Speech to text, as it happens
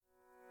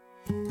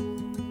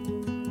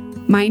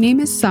My name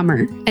is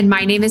Summer. And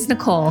my name is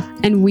Nicole.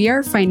 And we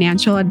are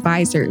financial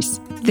advisors.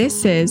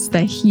 This is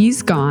the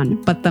He's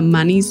Gone, But the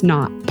Money's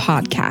Not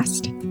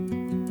podcast.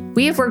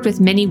 We have worked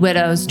with many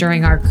widows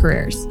during our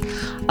careers.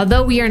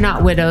 Although we are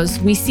not widows,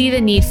 we see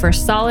the need for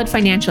solid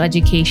financial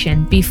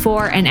education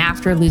before and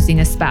after losing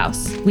a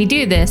spouse. We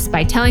do this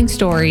by telling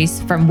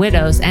stories from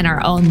widows and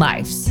our own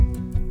lives.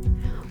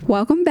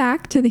 Welcome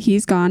back to the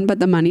He's Gone, But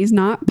the Money's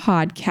Not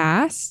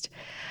podcast.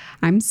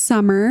 I'm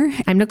Summer.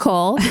 I'm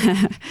Nicole.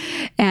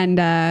 And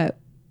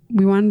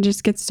we want to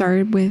just get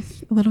started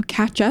with a little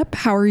catch up.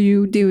 How are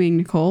you doing,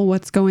 Nicole?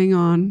 What's going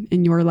on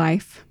in your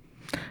life?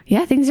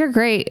 Yeah, things are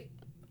great.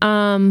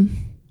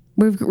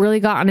 We've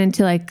really gotten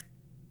into like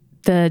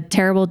the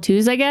terrible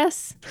twos, I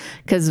guess,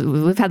 because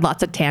we've had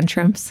lots of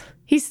tantrums.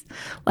 He's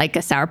like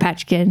a Sour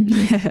Patch Kid,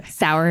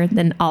 sour,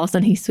 then all of a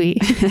sudden he's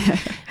sweet.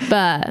 So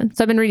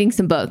I've been reading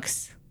some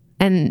books.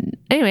 And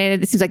anyway,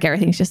 it seems like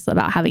everything's just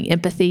about having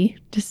empathy.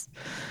 Just,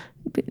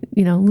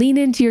 lean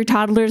into your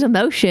toddler's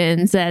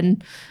emotions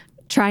and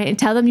try and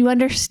tell them you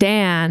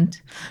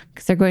understand,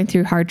 because they're going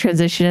through hard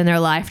transition in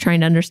their life, trying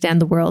to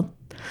understand the world.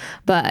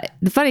 But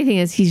the funny thing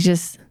is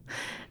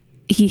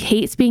he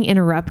hates being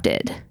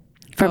interrupted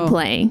from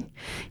playing.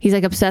 He's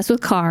like obsessed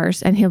with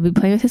cars, and he'll be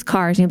playing with his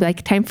cars and he'll be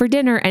like, time for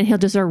dinner. And he'll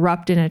just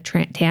erupt in a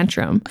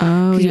tantrum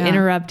because you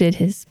interrupted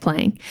his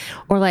playing.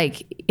 Or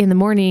like in the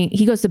morning,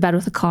 he goes to bed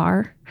with a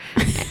car,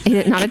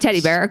 not a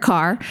teddy bear, a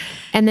car.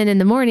 And then in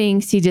the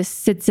mornings, he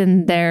just sits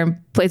in there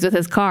and plays with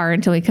his car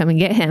until we come and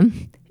get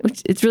him,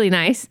 which it's really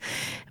nice.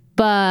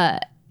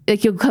 But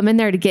like you'll come in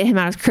there to get him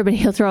out of his crib and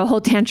he'll throw a whole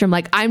tantrum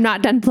like, I'm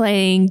not done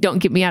playing. Don't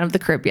get me out of the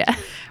crib yet.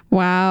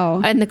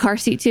 Wow. And the car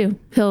seat too.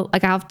 I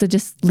have to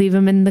just leave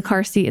him in the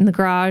car seat in the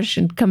garage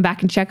and come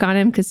back and check on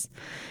him because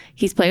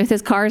he's playing with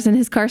his cars in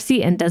his car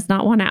seat and does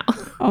not want out.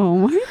 Oh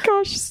my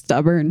gosh.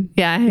 Stubborn.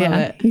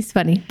 Yeah. He's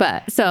funny.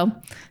 But so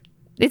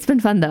it's been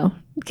fun though.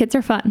 Kids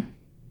are fun.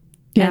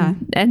 Yeah.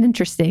 And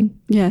interesting.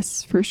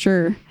 Yes, for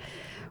sure.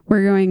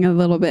 We're going a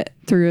little bit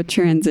through a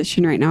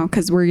transition right now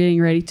because we're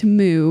getting ready to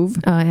move.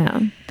 Oh yeah.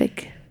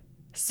 Big.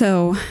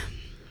 So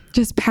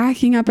just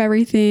packing up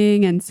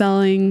everything and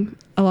selling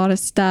a lot of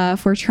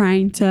stuff. We're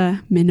trying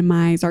to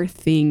minimize our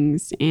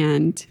things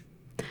and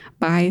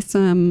buy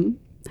some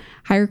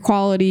higher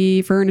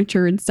quality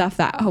furniture and stuff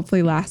that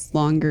hopefully lasts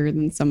longer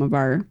than some of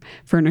our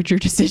furniture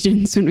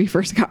decisions when we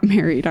first got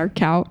married. Our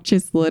couch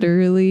is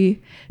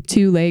literally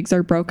 2 legs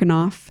are broken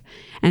off.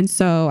 And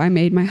so I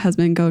made my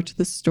husband go to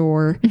the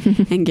store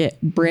and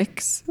get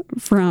bricks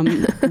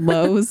from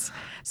Lowe's.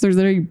 So there's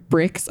literally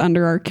bricks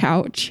under our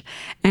couch.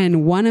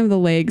 And one of the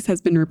legs has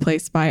been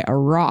replaced by a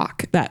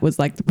rock that was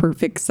like the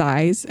perfect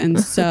size. And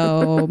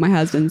so my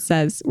husband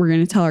says, we're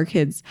going to tell our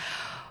kids,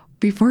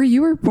 before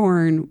you were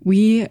born,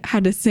 we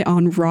had to sit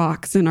on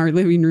rocks in our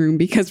living room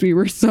because we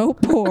were so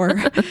poor,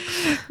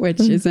 which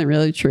isn't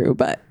really true,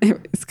 but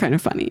it's kind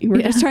of funny.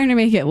 We're just trying to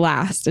make it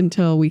last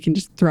until we can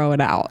just throw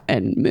it out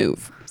and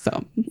move.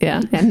 So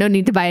yeah. No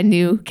need to buy a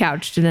new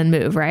couch to then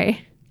move, right?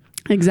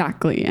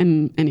 Exactly.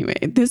 And anyway,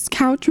 this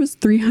couch was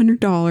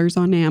 $300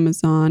 on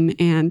Amazon,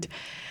 and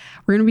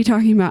we're going to be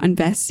talking about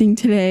investing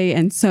today.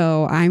 And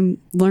so I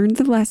learned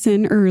the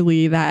lesson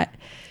early that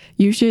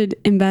you should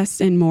invest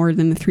in more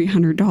than the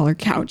 $300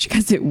 couch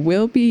because it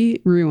will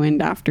be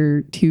ruined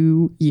after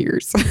 2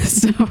 years.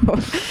 So,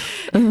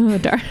 oh,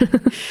 darn.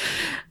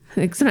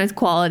 Like sometimes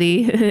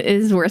quality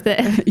is worth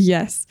it.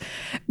 Yes.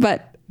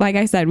 But like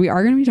I said, we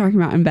are going to be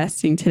talking about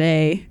investing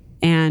today,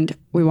 and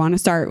we want to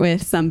start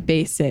with some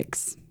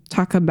basics,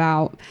 talk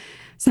about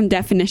some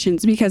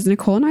definitions, because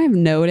Nicole and I have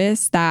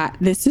noticed that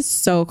this is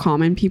so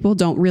common. People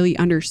don't really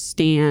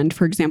understand,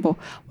 for example,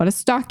 what a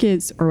stock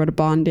is or what a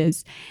bond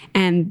is.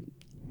 And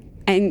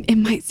it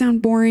might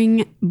sound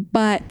boring,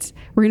 but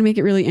we're going to make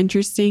it really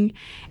interesting.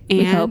 And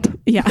we hope.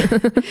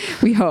 Yeah,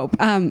 we hope.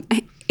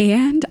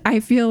 And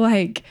I feel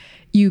like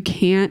you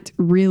can't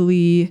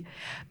really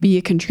be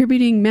a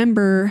contributing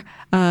member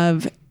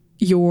of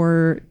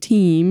your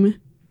team,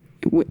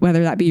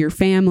 whether that be your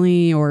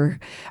family or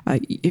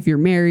if you're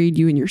married,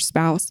 you and your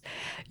spouse.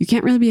 You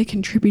can't really be a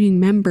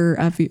contributing member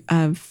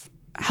of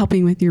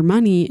helping with your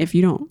money if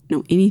you don't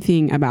know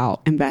anything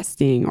about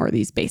investing or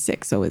these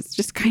basics. So it's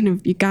just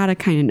you gotta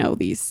know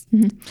these.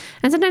 Mm-hmm.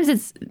 And sometimes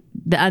it's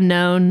the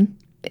unknown.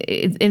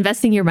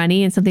 Investing your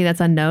money in something that's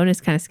unknown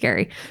is kind of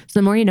scary. So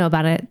the more you know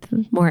about it,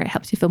 the more it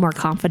helps you feel more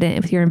confident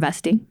with your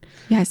investing.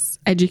 Yes.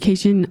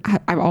 Education.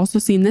 I've also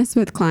seen this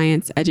with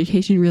clients.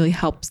 Education really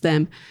helps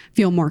them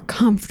feel more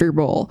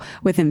comfortable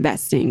with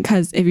investing,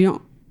 because if you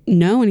don't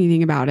know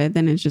anything about it,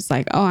 then it's just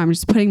like, oh, I'm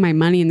just putting my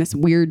money in this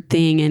weird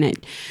thing and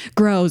it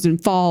grows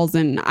and falls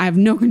and I have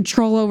no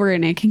control over it,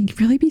 and it can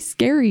really be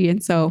scary.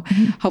 And so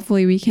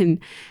hopefully we can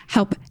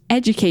help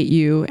educate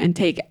you and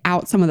take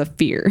out some of the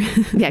fear.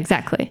 Yeah,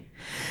 exactly.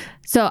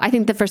 So I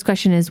think the first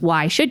question is,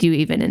 why should you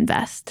even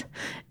invest?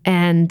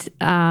 And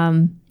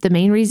the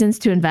main reasons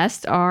to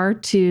invest are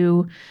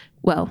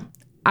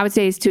I would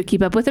say is to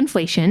keep up with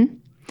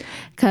inflation,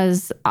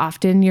 because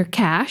often your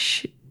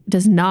cash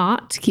does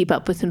not keep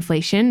up with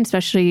inflation,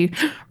 especially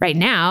right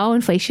now.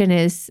 Inflation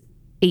is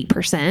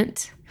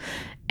 8%.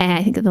 And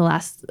I think of the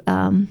last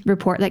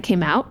report that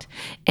came out,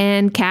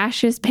 and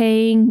cash interest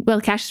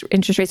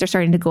rates are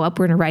starting to go up.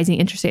 We're in a rising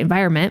interest rate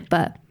environment,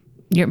 but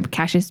your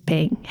cash is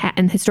paying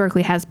and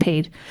historically has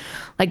paid.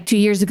 Like 2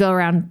 years ago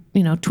around,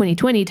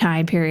 2020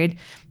 time period,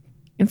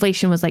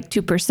 inflation was like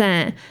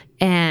 2%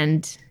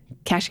 and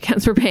cash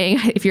accounts were paying,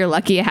 if you're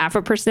lucky,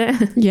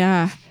 0.5%.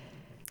 Yeah.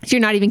 So you're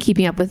not even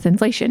keeping up with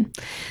inflation.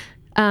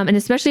 And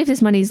especially if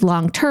this money is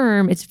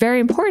long-term, it's very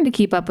important to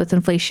keep up with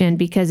inflation,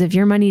 because if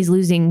your money is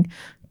losing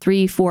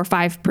 3, 4,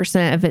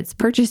 5% of its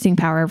purchasing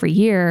power every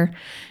year,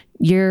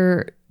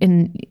 you're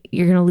going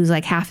to lose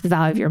like half the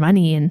value of your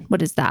money. And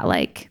what is that,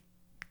 like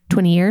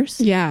 20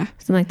 years? Yeah.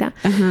 Something like that.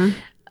 Uh-huh.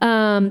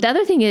 The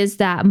other thing is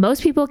that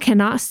most people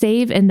cannot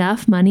save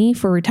enough money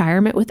for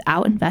retirement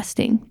without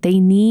investing. They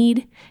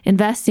need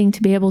investing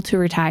to be able to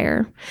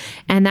retire.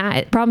 And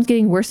that problem's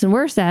getting worse and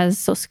worse as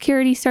Social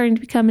Security is starting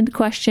to become into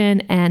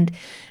question, and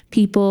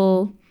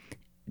people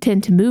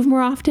tend to move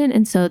more often.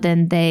 And so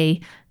then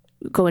they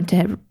go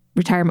into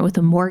retirement with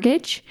a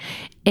mortgage,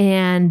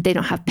 and they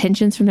don't have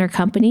pensions from their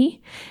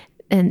company.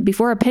 And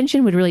before, a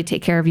pension would really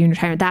take care of you in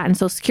retirement, that and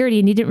Social Security,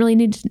 and you didn't really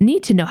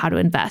need to know how to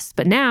invest.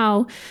 But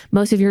now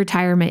most of your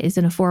retirement is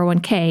in a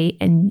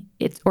 401k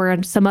or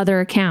on some other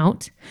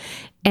account,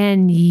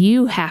 and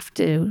you have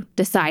to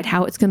decide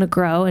how it's going to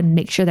grow and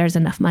make sure there's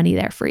enough money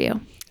there for you.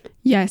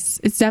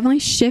 Yes, it's definitely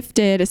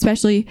shifted,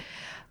 especially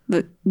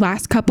the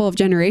last couple of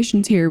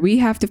generations here. We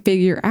have to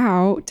figure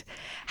out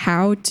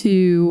how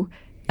to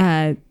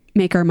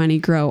make our money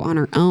grow on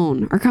our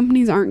own. Our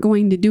companies aren't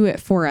going to do it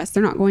for us.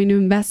 They're not going to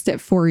invest it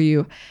for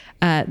you.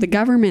 The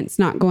government's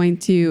not going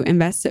to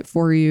invest it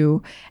for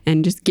you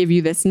and just give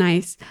you this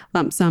nice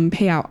lump sum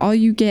payout. All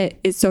you get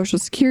is Social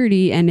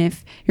Security. And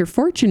if you're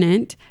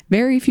fortunate,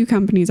 very few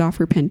companies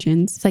offer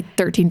pensions. It's like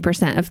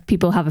 13% of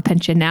people have a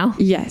pension now.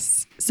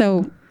 Yes.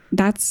 So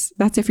that's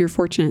if you're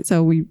fortunate.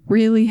 So we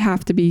really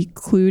have to be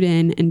clued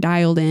in and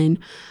dialed in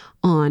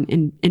on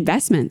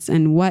investments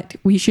and what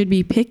we should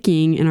be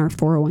picking in our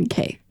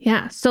 401k.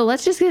 Yeah. So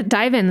let's just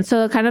dive in.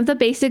 So kind of the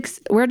basics,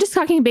 we're just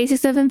talking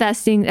basics of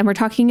investing, and we're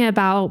talking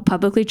about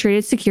publicly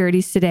traded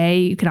securities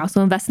today. You can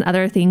also invest in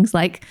other things,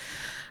 like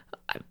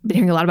I've been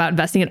hearing a lot about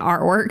investing in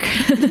artwork.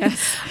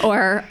 Yes.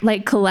 Or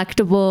like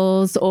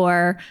collectibles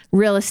or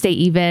real estate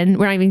even.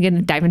 We're not even going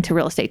to dive into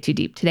real estate too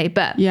deep today,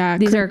 but yeah,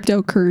 these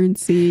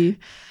cryptocurrency.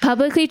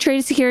 Publicly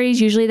traded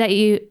securities, usually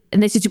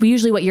and this is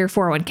usually what your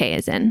 401k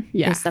is in.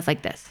 Yeah. And stuff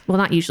like this. Well,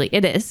 not usually,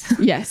 it is.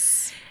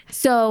 Yes.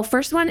 So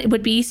first one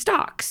would be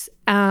stocks.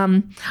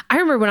 I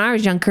remember when I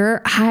was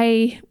younger,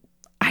 I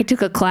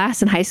took a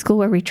class in high school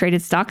where we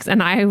traded stocks,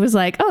 and I was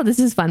like, oh, this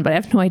is fun, but I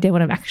have no idea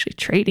what I'm actually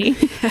trading.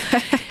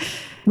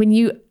 When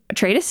you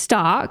trade a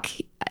stock,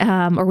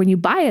 or when you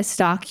buy a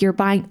stock, you're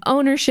buying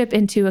ownership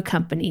into a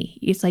company.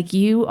 It's like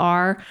you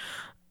are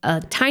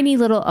a tiny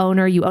little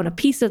owner. You own a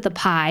piece of the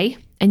pie,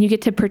 and you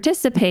get to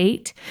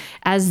participate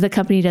as the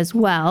company does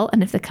well.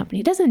 And if the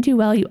company doesn't do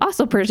well, you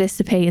also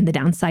participate in the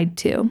downside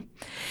too.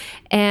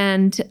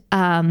 And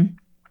I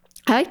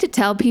like to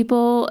tell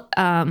people,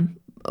 I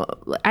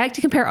like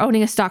to compare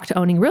owning a stock to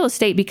owning real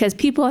estate, because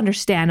people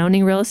understand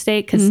owning real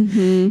estate because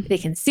they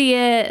can see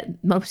it.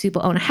 Most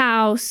people own a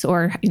house,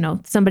 or,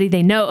 somebody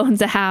they know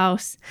owns a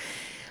house.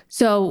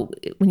 So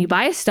when you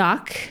buy a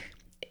stock,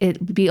 it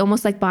would be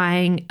almost like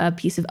buying a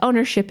piece of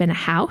ownership in a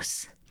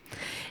house.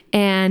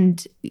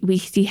 And we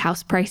see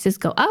house prices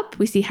go up.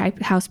 We see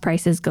house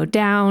prices go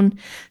down.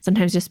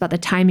 Sometimes just about the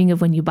timing of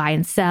when you buy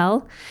and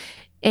sell.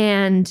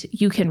 And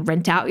you can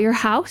rent out your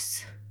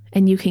house,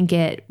 and you can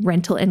get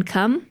rental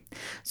income.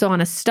 So on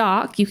a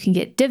stock, you can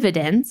get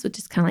dividends, which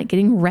is kind of like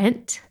getting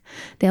rent.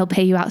 They'll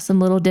pay you out some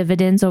little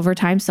dividends over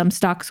time. Some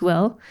stocks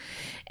will.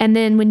 And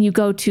then when you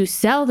go to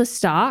sell the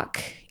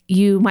stock,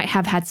 you might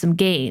have had some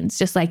gains.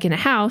 Just like in a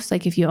house,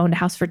 like if you owned a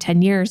house for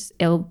 10 years,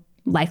 it'll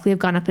likely have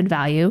gone up in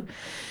value.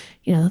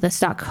 The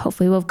stock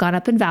hopefully will have gone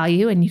up in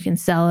value, and you can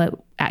sell it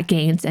at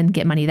gains and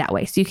get money that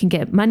way. So you can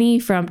get money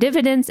from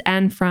dividends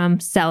and from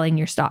selling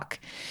your stock.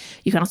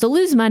 You can also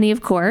lose money,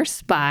 of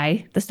course,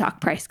 by the stock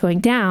price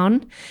going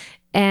down.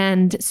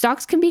 And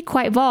stocks can be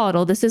quite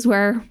volatile. This is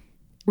where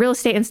real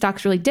estate and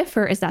stocks really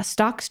differ, is that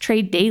stocks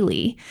trade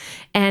daily,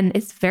 and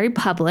it's very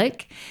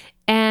public.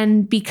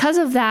 And because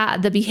of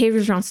that, the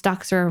behaviors around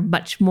stocks are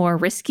much more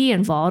risky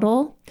and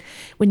volatile.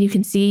 When you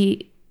can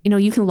see,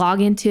 you can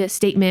log into a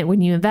statement when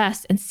you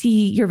invest and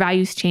see your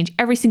values change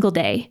every single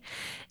day.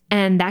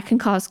 And that can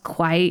cause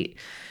quite,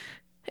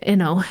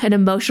 an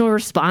emotional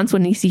response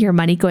when you see your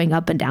money going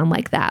up and down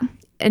like that.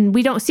 And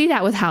we don't see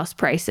that with house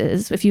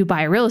prices if you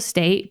buy real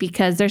estate,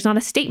 because there's not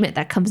a statement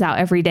that comes out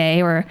every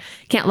day, or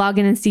can't log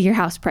in and see your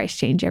house price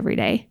change every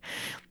day.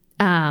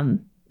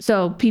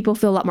 So people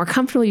feel a lot more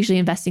comfortable usually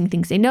investing in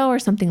things they know, or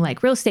something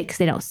like real estate, because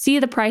they don't see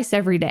the price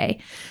every day.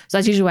 So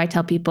that's usually why I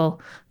tell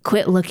people,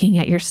 quit looking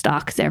at your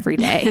stocks every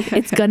day.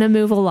 It's going to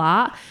move a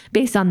lot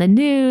based on the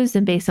news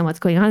and based on what's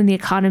going on in the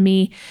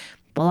economy.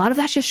 But a lot of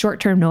that's just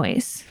short-term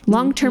noise.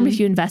 Long-term, if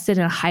you invested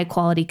in a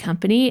high-quality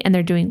company and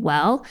they're doing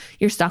well,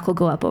 your stock will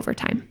go up over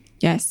time.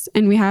 Yes.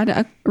 And we had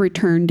a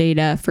return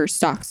data for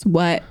stocks.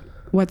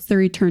 What's the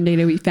return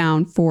data we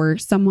found for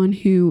someone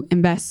who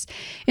invests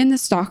in the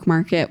stock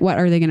market? What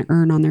are they going to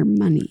earn on their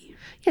money?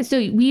 Yeah, so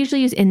we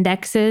usually use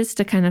indexes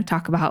to kind of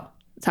talk about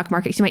stock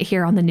markets. You might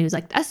hear on the news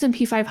like the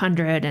S&P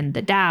 500 and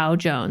the Dow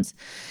Jones.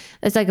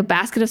 It's like a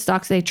basket of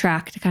stocks they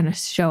track to kind of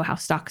show how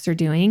stocks are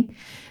doing.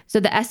 So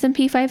the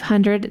S&P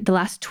 500, the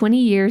last 20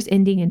 years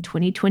ending in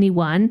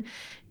 2021,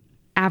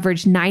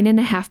 averaged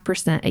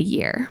 9.5% a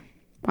year.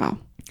 Wow.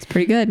 It's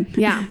pretty good.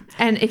 Yeah.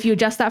 And if you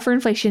adjust that for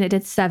inflation, it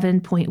did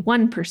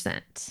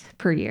 7.1%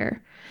 per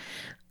year.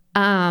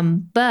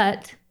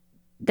 But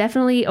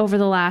definitely over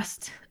the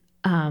last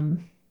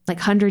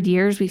 100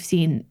 years, we've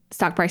seen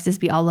stock prices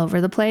be all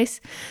over the place.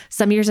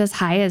 Some years as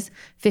high as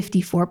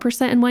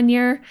 54% in one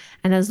year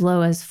and as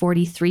low as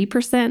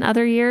 43%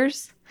 other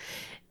years.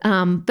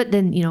 But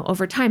then,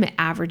 over time, it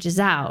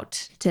averages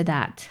out to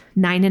that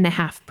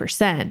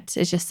 9.5%.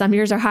 It's just some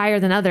years are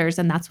higher than others.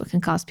 And that's what can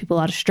cause people a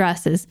lot of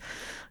stress is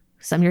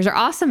some years are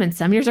awesome and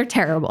some years are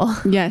terrible.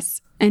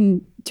 Yes.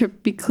 And to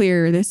be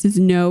clear, this is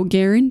no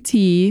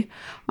guarantee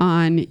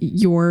on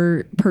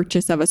your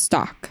purchase of a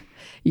stock.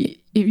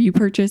 If you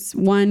purchase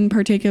one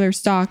particular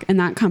stock and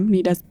that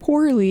company does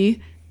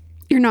poorly,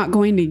 you're not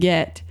going to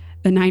get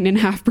the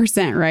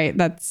 9.5%, right?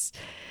 That's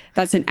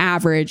an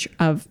average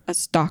of a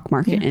stock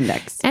market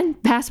index. And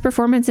past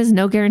performance is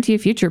no guarantee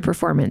of future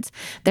performance.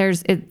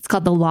 It's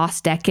called the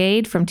lost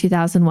decade from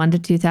 2001 to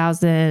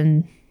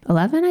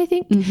 2011, I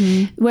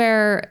think,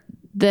 where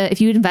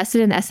if you invested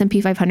in the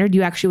S&P 500,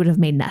 you actually would have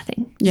made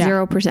nothing,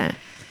 0%.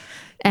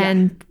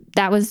 And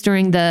that was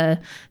during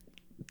the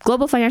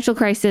global financial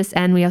crisis,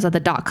 and we also had the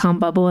dot-com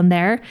bubble in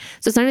there.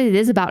 So sometimes it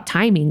is about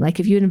timing. Like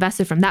if you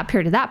invested from that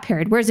period to that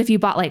period, whereas if you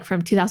bought like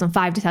from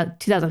 2005 to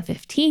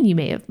 2015, you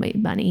may have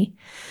made money.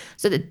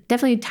 So that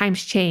definitely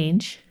times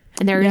change,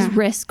 and there is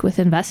risk with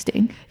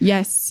investing.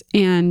 Yes,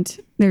 and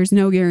there's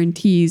no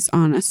guarantees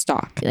on a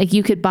stock. Like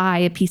you could buy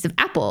a piece of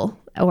Apple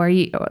or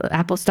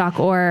Apple stock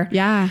or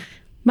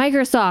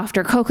Microsoft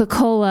or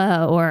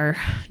Coca-Cola or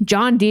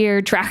John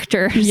Deere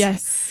tractors.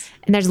 Yes.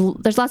 And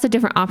there's lots of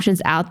different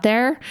options out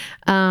there.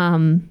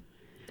 Or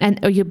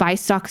you buy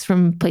stocks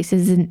from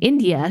places in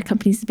India,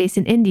 companies based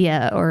in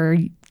India or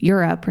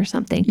Europe or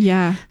something.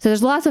 Yeah. So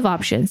there's lots of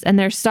options. And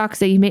there's stocks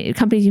that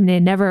companies you may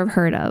never have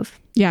heard of.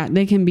 Yeah.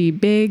 They can be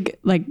big,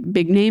 like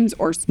big names,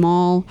 or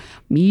small,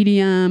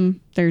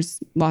 medium. There's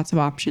lots of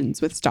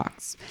options with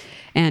stocks.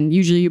 And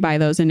usually you buy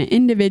those in an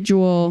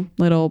individual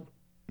little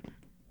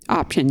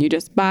option. You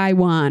just buy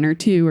 1 or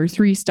 2 or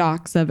 3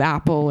 stocks of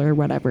Apple or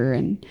whatever,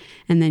 and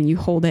then you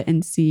hold it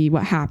and see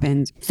what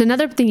happens. So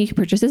another thing you can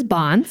purchase is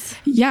bonds.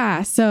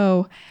 Yeah.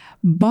 So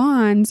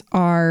bonds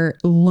are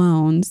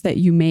loans that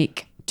you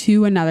make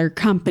to another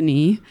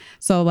company.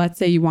 So let's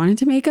say you wanted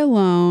to make a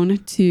loan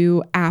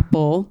to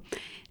Apple,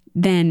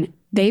 then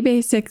they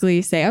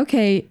basically say,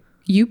 okay,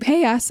 you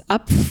pay us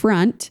up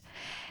front,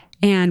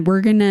 and we're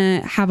going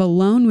to have a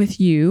loan with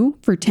you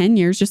for 10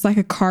 years, just like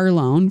a car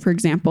loan, for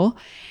example.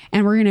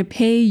 And we're going to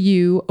pay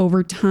you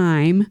over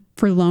time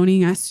for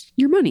loaning us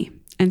your money.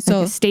 And so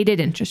like a stated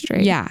interest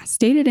rate. Yeah,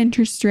 stated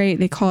interest rate.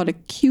 They call it a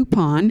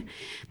coupon.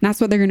 And that's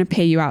what they're going to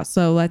pay you out.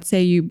 So let's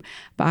say you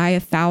buy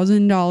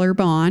 $1,000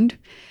 bond,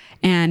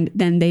 and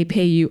then they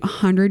pay you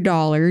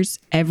 $100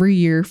 every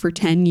year for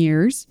 10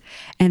 years.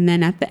 And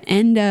then at the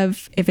end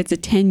of, if it's a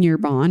 10-year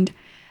bond,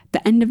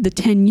 the end of the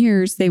 10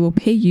 years, they will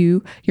pay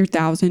you your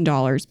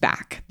 $1,000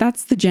 back.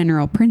 That's the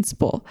general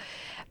principle.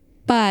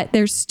 But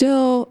there's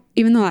still,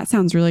 even though that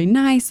sounds really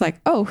nice,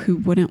 like, oh, who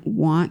wouldn't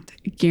want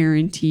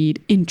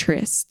guaranteed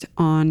interest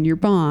on your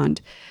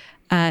bond?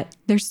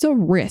 There's still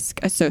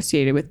risk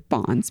associated with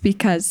bonds,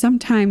 because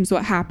sometimes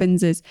what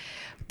happens is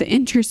the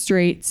interest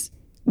rates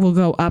will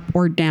go up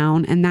or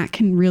down, and that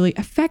can really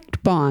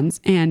affect bonds.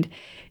 And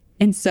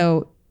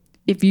so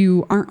if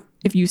you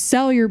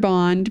sell your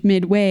bond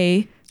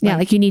midway,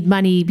 like you need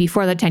money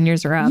before the 10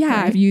 years are up.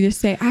 Yeah. Right? If you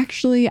just say,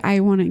 actually, I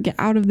want to get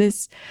out of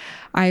this,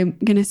 I'm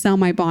going to sell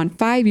my bond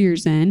 5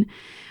 years in.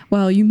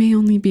 Well, you may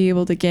only be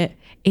able to get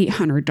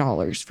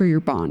 $800 for your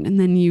bond. And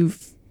then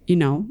you've,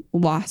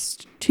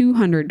 lost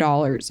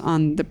 $200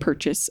 on the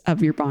purchase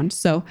of your bond.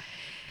 So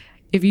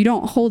if you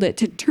don't hold it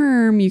to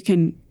term, you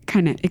can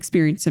kind of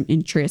experience some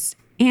interest.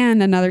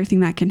 And another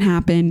thing that can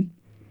happen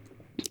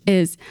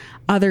is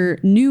other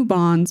new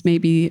bonds may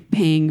be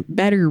paying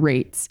better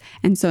rates.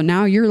 And so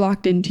now you're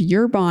locked into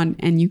your bond,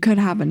 and you could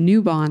have a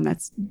new bond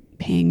that's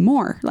paying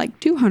more, like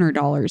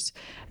 $200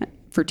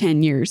 for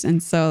 10 years.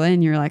 And so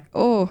then you're like,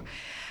 oh,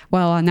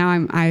 well,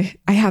 now I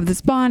have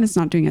this bond. It's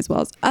not doing as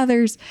well as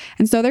others.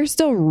 And so there's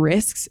still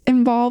risks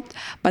involved,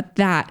 but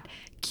that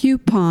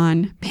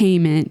coupon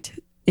payment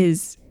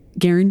is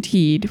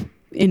guaranteed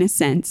in a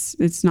sense.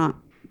 It's not.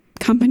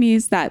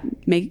 Companies that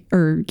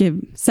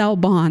sell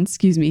bonds,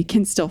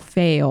 can still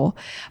fail,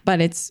 but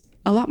it's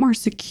a lot more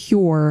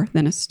secure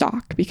than a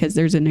stock because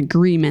there's an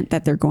agreement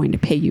that they're going to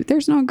pay you.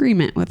 There's no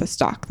agreement with a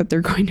stock that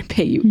they're going to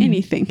pay you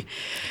anything.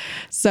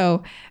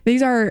 So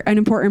these are an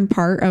important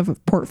part of a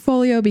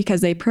portfolio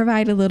because they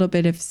provide a little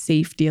bit of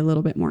safety, a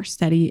little bit more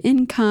steady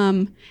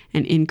income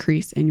and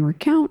increase in your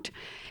account.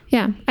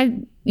 Yeah.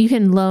 You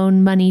can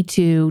loan money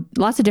to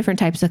lots of different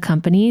types of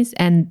companies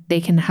and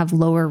they can have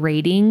lower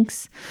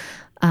ratings.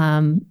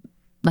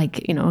 Like,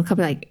 a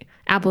company like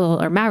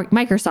Apple or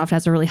Microsoft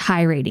has a really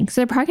high rating.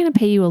 So they're probably going to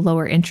pay you a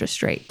lower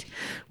interest rate.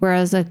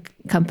 Whereas a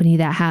company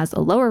that has a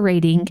lower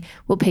rating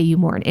will pay you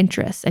more in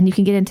interest. And you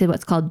can get into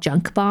what's called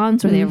junk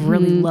bonds where they have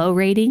really low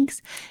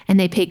ratings and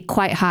they pay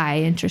quite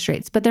high interest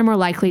rates, but they're more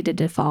likely to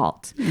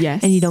default.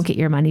 Yes. And you don't get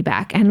your money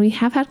back. And we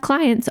have had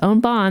clients own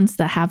bonds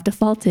that have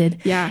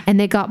defaulted. Yeah. And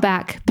they got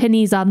back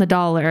pennies on the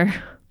dollar.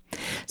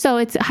 So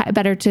it's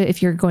better to,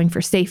 if you're going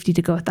for safety,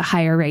 to go with the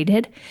higher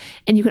rated.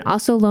 And you can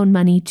also loan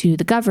money to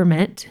the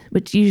government,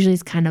 which usually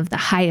is kind of the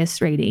highest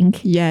rating.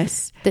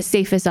 Yes. The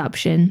safest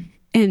option.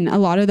 And a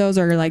lot of those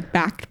are like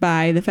backed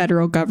by the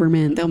federal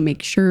government. They'll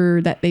make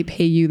sure that they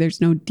pay you.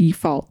 There's no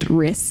default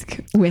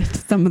risk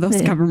with some of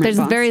those government There's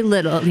bonds. very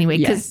little anyway,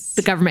 because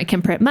the government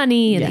can print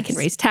money and they can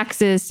raise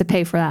taxes to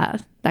pay for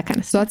that kind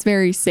of So stuff. that's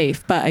very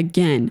safe. But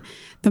again,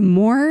 the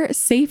more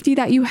safety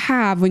that you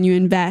have when you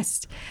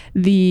invest,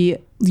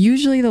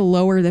 usually the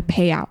lower the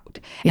payout.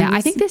 Yeah,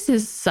 I think this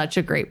is such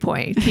a great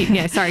point.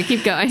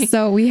 Keep going.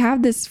 So we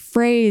have this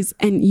phrase,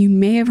 and you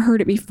may have heard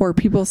it before.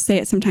 People say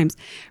it sometimes.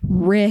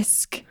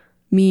 Risk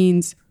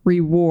means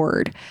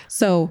reward.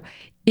 So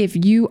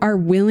if you are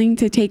willing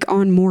to take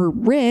on more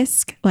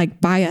risk,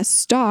 like buy a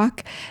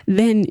stock,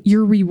 then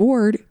your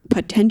reward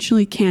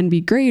potentially can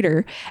be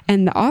greater.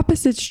 And the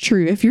opposite's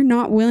true. If you're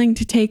not willing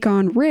to take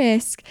on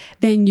risk,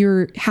 then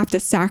you have to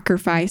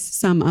sacrifice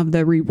some of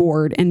the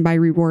reward. And by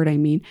reward, I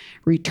mean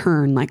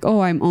return. Like,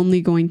 oh, I'm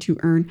only going to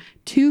earn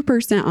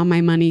 2% on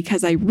my money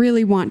because I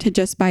really want to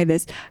just buy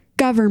this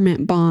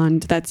government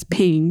bond that's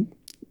paying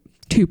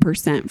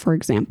 2%, for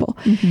example.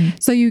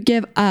 So you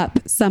give up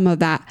some of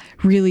that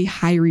really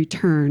high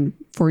return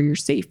for your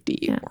safety.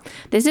 Yeah.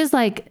 This is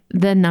like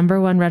the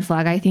number one red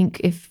flag, I think,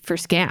 for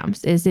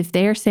scams is if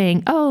they're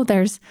saying, oh,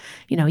 there's,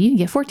 you can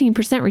get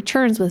 14%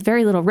 returns with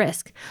very little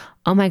risk.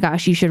 Oh my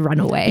gosh, you should run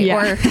away.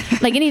 Yeah. Or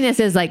like any of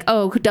this is like,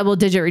 oh,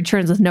 double-digit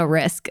returns with no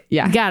risk.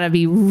 Yeah. You gotta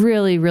be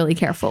really, really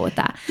careful with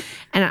that.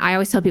 And I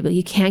always tell people,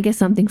 you can't get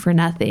something for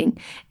nothing.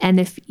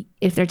 And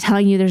if they're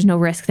telling you there's no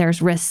risk,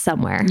 there's risk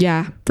somewhere.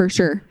 Yeah, for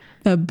sure.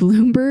 The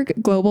Bloomberg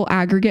Global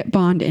Aggregate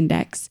Bond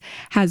Index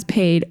has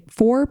paid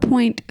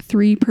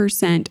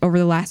 4.3% over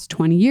the last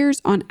 20 years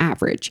on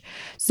average.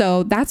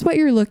 So that's what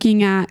you're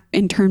looking at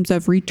in terms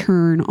of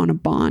return on a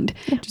bond.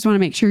 Yeah. Just want to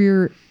make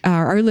sure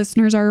our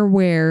listeners are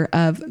aware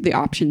of the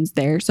options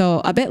there.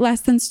 So a bit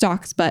less than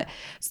stocks, but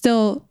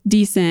still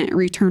decent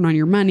return on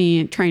your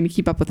money, trying to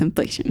keep up with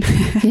inflation.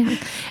 Yeah.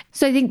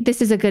 So I think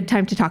this is a good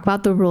time to talk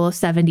about the rule of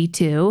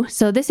 72.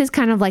 So this is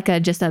kind of like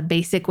just a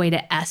basic way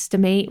to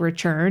estimate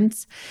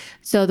returns.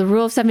 So the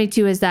rule of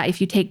 72 is that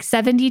if you take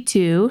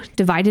 72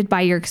 divided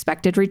by your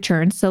expected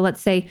returns, so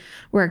let's say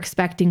we're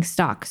expecting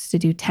stocks to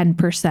do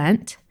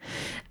 10%,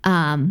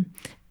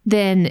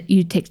 then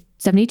you take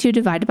 72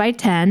 divided by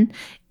 10,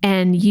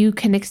 and you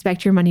can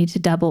expect your money to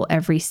double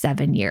every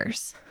 7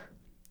 years.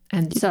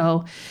 And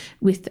so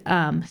with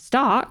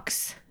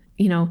stocks,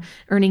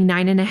 earning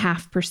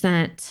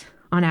 9.5%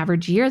 on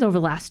average years over the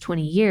last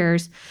 20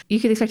 years, you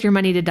could expect your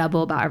money to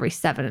double about every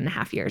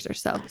 7.5 years or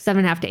so,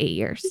 7.5 to 8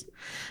 years.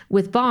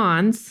 With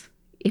bonds,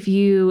 if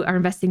you are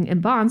investing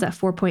in bonds at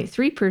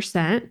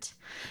 4.3%,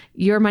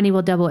 your money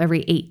will double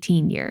every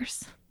 18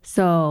 years.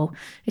 So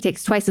it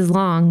takes twice as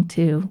long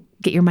to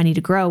get your money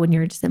to grow when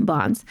you're just in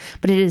bonds,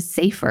 but it is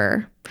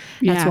safer.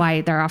 That's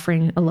why they're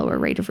offering a lower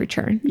rate of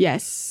return.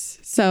 Yes.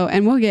 So,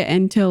 and we'll get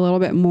into a little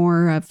bit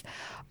more of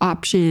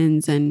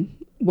options and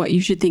what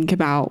you should think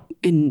about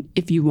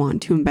if you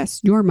want to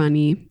invest your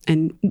money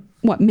and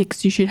what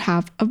mix you should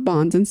have of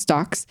bonds and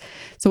stocks.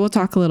 So we'll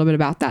talk a little bit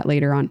about that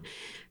later on.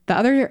 The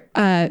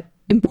other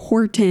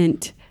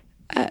important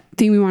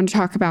thing we want to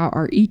talk about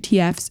are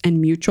ETFs and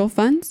mutual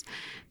funds.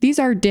 These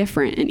are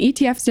different. An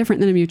ETF is different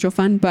than a mutual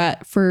fund,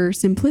 but for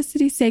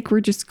simplicity's sake,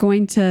 we're just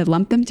going to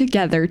lump them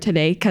together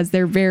today because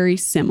they're very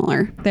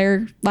similar.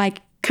 They're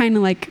kind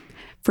of like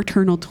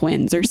fraternal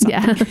twins or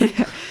something.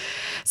 Yeah.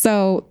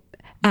 So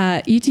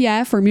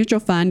ETF or mutual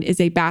fund is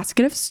a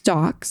basket of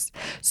stocks.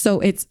 So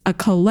it's a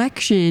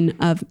collection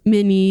of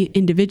many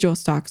individual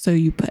stocks. So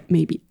you put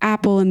maybe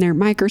Apple in there,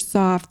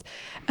 Microsoft,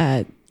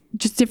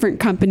 just different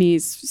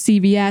companies,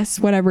 CVS,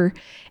 whatever,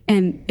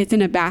 and it's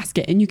in a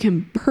basket and you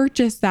can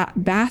purchase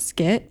that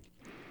basket.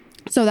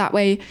 So that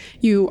way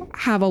you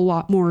have a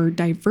lot more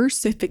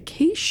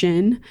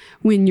diversification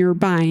when you're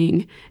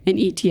buying an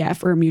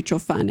ETF or a mutual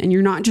fund, and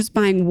you're not just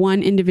buying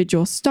one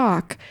individual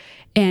stock.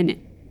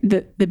 And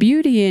the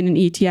beauty in an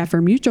ETF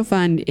or mutual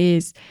fund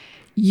is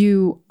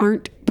you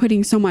aren't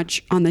putting so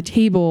much on the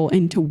table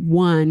into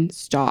one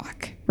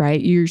stock, right?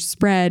 You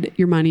spread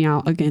your money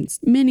out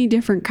against many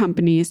different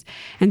companies.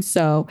 And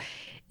so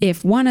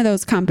if one of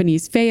those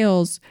companies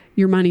fails,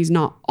 your money's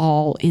not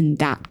all in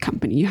that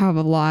company. You have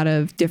a lot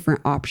of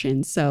different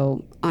options.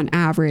 So on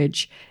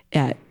average,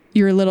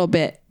 you're a little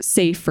bit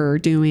safer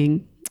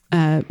doing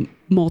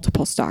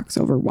multiple stocks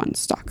over one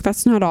stock.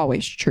 That's not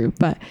always true,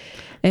 but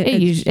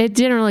it's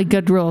generally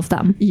good rule of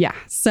thumb. Yeah.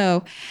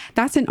 So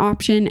that's an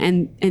option.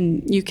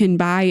 And you can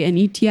buy an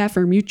ETF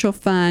or mutual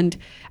fund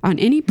on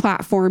any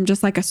platform,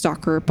 just like a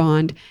stock or a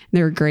bond.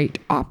 They're a great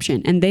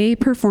option. And they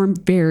perform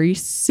very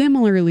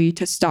similarly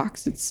to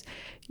stocks. It's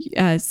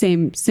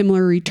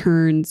similar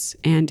returns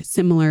and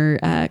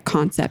similar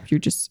concept. You're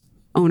just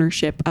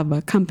ownership of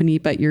a company,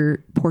 but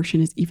your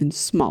portion is even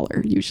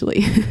smaller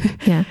usually.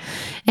 Yeah.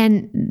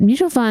 And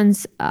mutual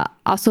funds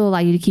also allow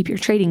you to keep your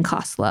trading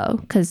costs low,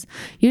 because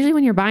usually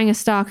when you're buying a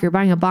stock, you're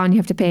buying a bond, you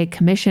have to pay a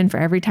commission for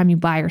every time you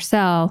buy or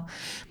sell.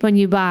 But when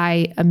you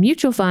buy a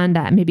mutual fund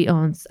that maybe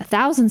owns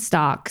 1,000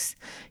 stocks,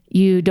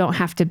 you don't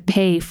have to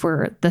pay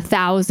for the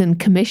 1,000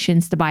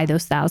 commissions to buy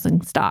those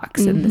 1,000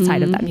 stocks in the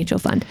side of that mutual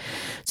fund.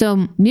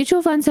 So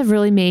mutual funds have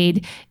really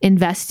made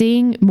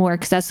investing more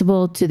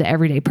accessible to the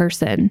everyday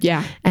person.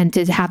 Yeah. And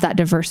to have that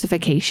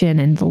diversification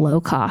and the low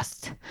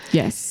cost.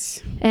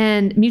 Yes.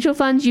 And mutual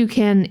funds, you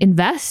can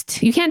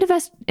invest. You can't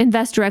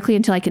invest directly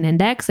into like an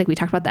index. Like we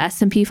talked about the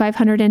S&P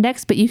 500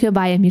 index, but you can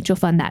buy a mutual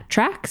fund that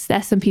tracks the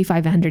S&P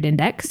 500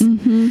 index.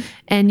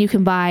 And you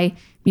can buy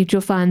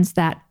mutual funds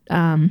that,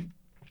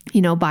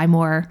 buy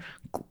more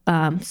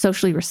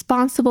socially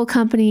responsible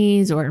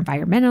companies or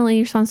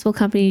environmentally responsible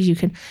companies. You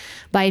can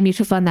buy a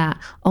mutual fund that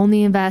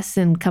only invests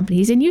in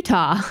companies in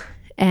Utah.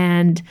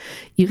 And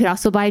you could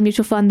also buy a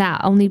mutual fund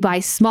that only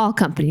buys small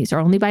companies or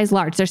only buys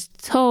large. There's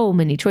so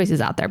many choices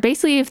out there.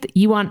 Basically, if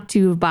you want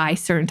to buy a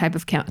certain type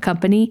of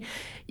company,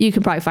 you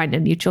can probably find a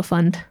mutual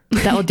fund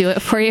that will do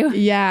it for you.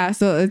 Yeah.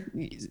 So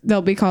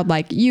they'll be called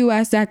like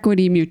U.S.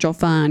 equity mutual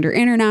fund or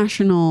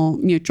international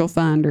mutual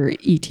fund or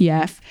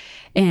ETF.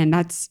 And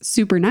that's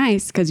super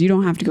nice because you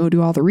don't have to go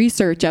do all the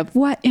research of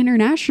what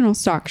international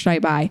stock should I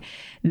buy.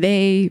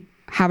 They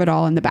have it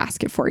all in the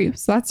basket for you.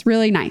 So that's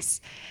really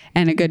nice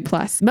and a good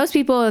plus. Most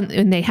people,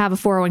 when they have a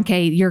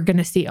 401k, you're going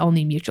to see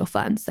only mutual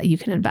funds that you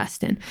can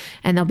invest in.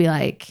 And they'll be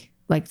like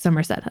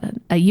Summer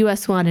said, a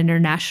US one, an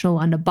international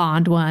one, a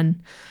bond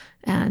one.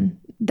 And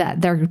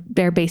that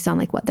they're based on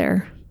like what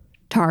their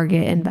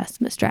target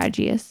investment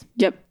strategy is.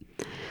 Yep.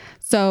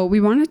 So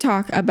we want to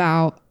talk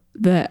about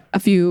a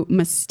few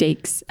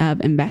mistakes of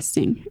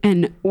investing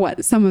and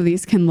what some of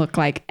these can look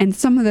like and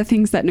some of the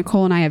things that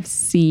Nicole and I have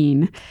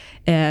seen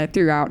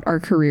throughout our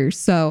careers.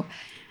 So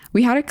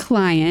we had a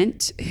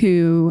client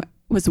who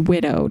was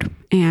widowed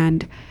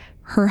and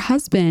her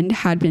husband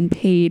had been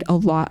paid a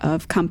lot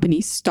of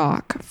company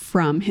stock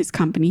from his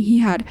company.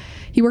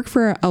 He worked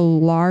for a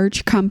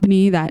large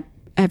company that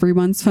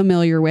everyone's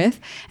familiar with,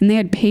 and they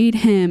had paid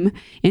him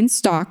in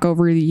stock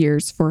over the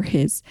years for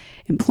his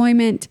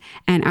employment.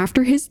 And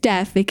after his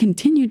death, they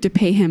continued to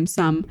pay him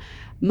some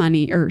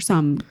money or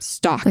some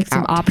stock. Like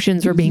some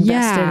options were being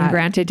vested and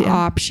granted to him.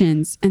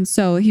 Options. And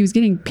so he was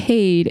getting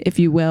paid, if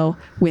you will,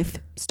 with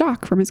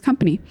stock from his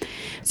company.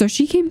 So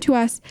she came to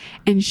us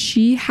and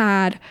she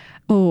had,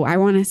 I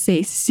want to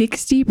say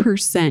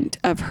 60%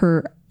 of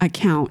her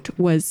account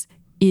was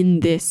in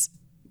this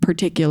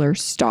particular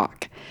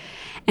stock.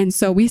 And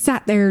so we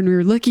sat there and we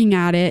were looking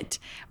at it.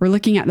 We're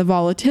looking at the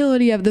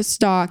volatility of the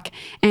stock,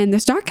 and the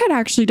stock had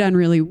actually done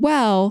really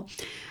well,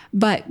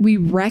 but we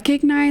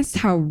recognized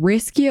how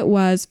risky it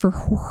was for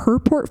her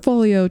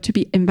portfolio to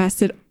be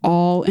invested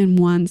all in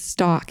one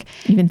stock.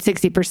 Even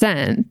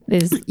 60%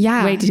 is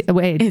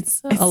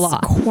it's a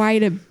lot.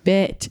 Quite a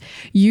bit.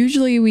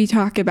 Usually we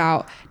talk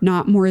about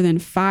not more than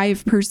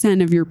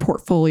 5% of your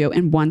portfolio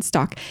in one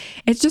stock.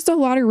 It's just a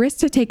lot of risk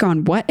to take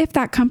on. What if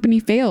that company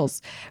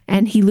fails?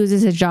 And he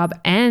loses his job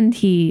and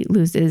he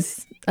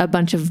loses a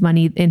bunch of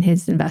money in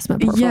his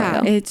investment portfolio.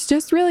 Yeah, it's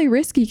just really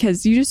risky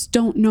because you just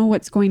don't know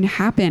what's going to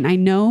happen. I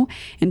know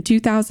in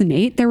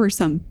 2008, there were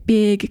some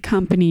big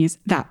companies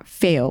that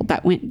failed,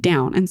 that went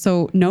down. And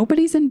so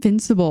nobody's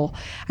invincible.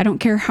 I don't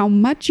care how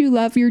much you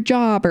love your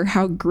job or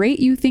how great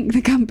you think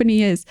the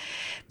company is.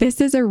 This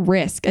is a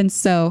risk. And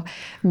so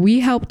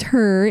we helped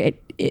her.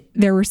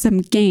 There were some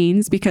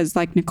gains because,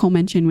 like Nicole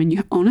mentioned, when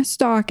you own a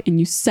stock and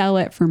you sell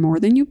it for more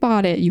than you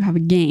bought it, you have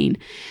a gain.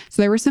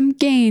 So there were some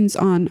gains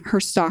on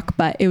her stock,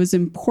 but it was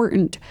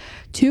important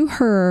to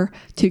her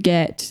to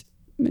get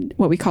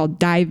what we call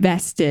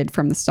divested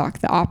from the stock,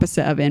 the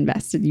opposite of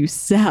invested. You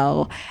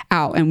sell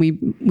out. And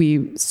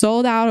we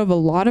sold out of a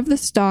lot of the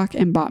stock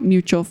and bought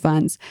mutual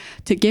funds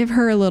to give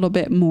her a little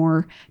bit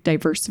more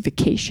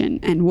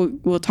diversification. And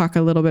we'll talk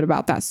a little bit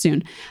about that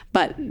soon.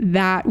 But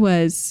that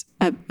was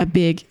a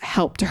big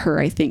help to her,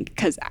 I think,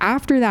 because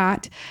after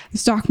that, the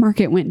stock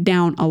market went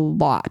down a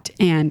lot.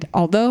 And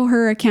although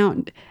her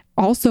account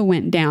also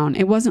went down.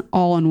 It wasn't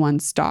all in one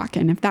stock.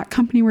 And if that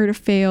company were to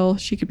fail,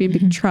 she could be in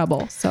big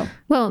trouble. So,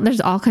 well,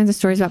 there's all kinds of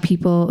stories about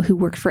people who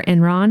worked for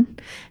Enron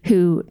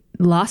who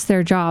lost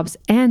their jobs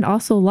and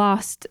also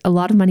lost a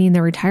lot of money in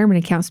their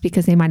retirement accounts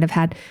because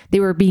they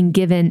were being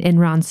given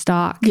Enron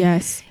stock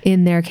yes,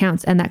 in their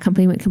accounts, and that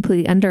company went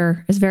completely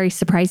under. It's very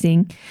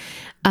surprising.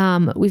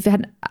 We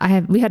had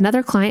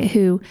another client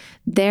who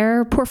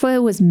their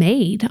portfolio was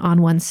made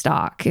on one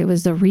stock. It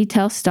was a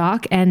retail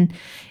stock, and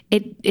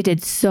it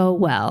did so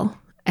well.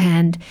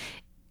 And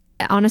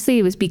honestly,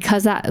 it was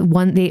because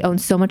they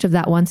owned so much of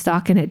that one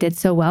stock and it did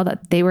so well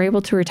that they were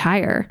able to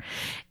retire.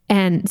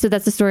 And so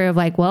that's the story of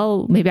like,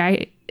 well,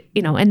 maybe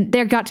and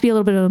there got to be a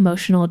little bit of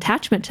emotional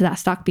attachment to that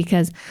stock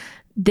because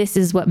this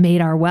is what made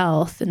our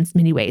wealth in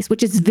many ways,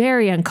 which is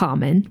very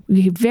uncommon.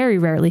 We very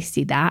rarely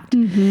see that.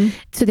 Mm-hmm.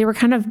 So they were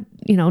kind of,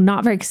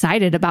 not very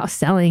excited about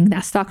selling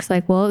that stock. It's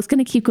like, well, it's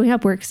going to keep going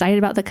up. We're excited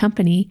about the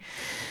company.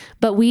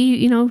 But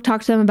we,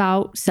 talked to them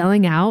about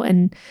selling out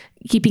and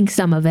keeping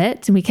some of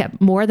it. And we kept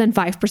more than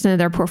 5% of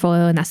their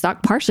portfolio in that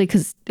stock, partially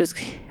because it was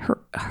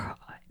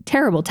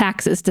terrible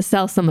taxes to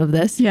sell some of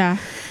this. Yeah.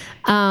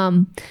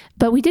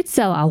 But we did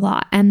sell a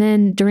lot. And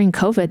then during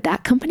COVID,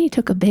 that company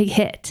took a big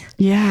hit.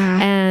 Yeah.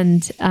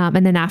 And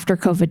then after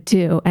COVID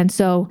too. And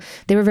so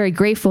they were very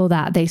grateful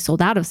that they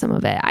sold out of some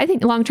of it. I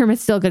think long-term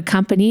it's still a good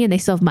company and they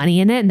still have money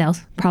in it and they'll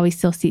probably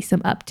still see some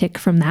uptick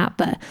from that.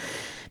 But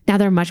now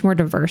they're much more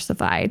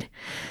diversified.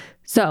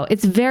 So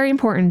it's very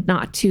important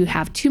not to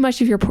have too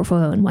much of your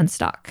portfolio in one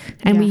stock.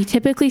 And we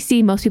typically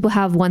see most people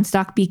have one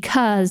stock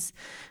because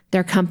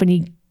their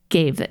company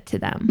gave it to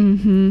them.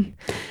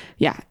 Mm-hmm.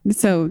 Yeah.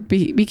 So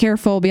be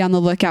careful, be on the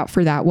lookout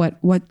for that.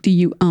 What do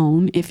you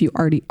own if you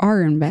already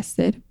are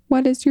invested?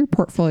 What does your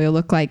portfolio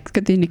look like?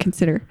 Good thing to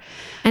consider.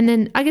 And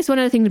then I guess one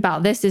other thing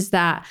about this is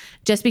that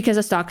just because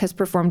a stock has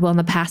performed well in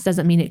the past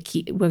doesn't mean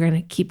we're going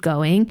to keep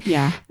going.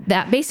 Yeah.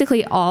 That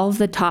basically all of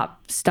the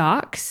top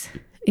stocks,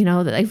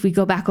 if we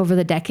go back over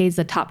the decades,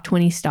 the top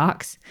 20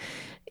 stocks,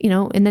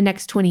 in the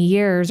next 20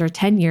 years or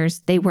 10 years,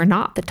 they were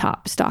not the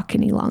top stock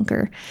any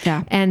longer.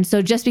 Yeah. And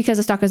so just because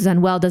a stock has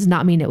done well does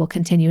not mean it will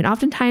continue. And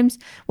oftentimes,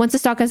 once a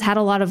stock has had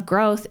a lot of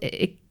growth,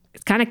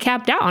 it's kind of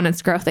capped out on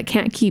its growth. It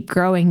can't keep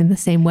growing in the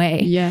same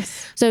way.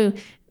 Yes. So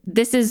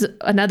this is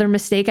another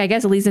mistake, I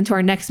guess. It leads into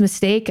our next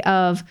mistake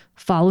of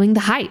following the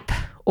hype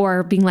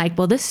or being like,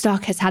 well, this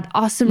stock has had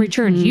awesome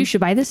returns. Mm-hmm. You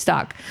should buy this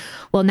stock.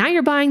 Well, now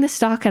you're buying the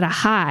stock at a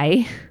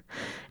high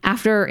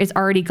after it's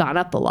already gone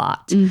up a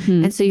lot.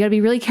 Mm-hmm. And so you got to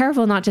be really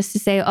careful not just to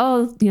say,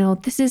 oh,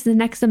 this is the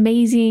next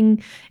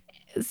amazing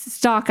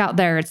stock out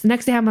there. It's the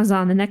next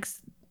Amazon, the next,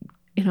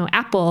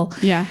 Apple.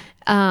 Yeah.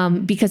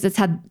 Because it's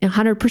had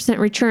 100%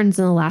 returns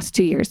in the last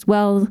 2 years.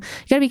 Well, you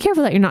got to be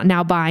careful that you're not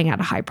now buying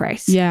at a high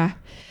price. Yeah,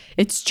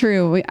 it's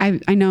true.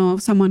 I know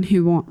someone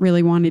who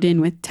really wanted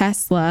in with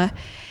Tesla,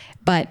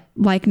 but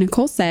like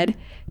Nicole said,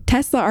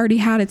 Tesla already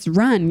had its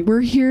run.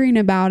 We're hearing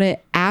about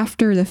it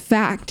after the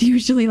fact,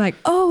 usually like,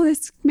 oh,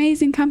 this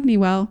amazing company.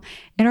 Well,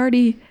 it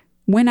already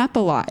went up a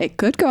lot. It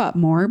could go up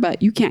more,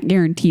 but you can't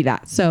guarantee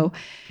that. So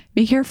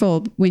be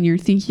careful when you're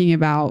thinking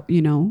about,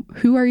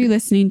 who are you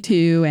listening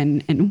to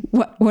and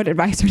what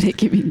advice are they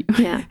giving you?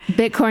 Yeah.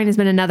 Bitcoin has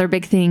been another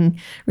big thing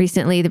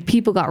recently. The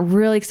people got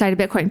really excited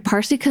about Bitcoin,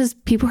 partially because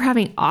people were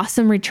having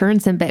awesome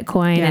returns in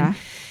Bitcoin. Yeah. And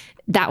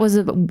that was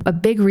a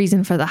big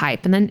reason for the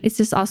hype. And then it's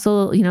just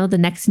also, the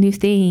next new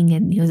thing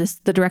and, this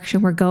the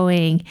direction we're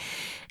going.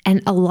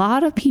 And a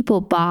lot of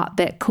people bought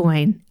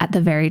Bitcoin at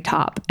the very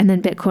top. And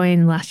then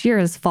Bitcoin last year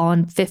has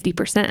fallen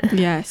 50%.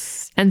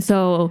 Yes. And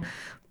so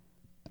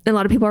a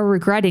lot of people are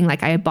regretting,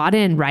 like, I bought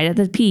in right at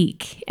the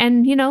peak.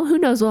 And, who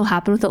knows what will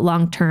happen with it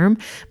long term.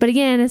 But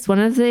again, it's one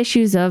of the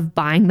issues of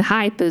buying the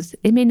hype is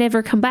it may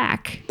never come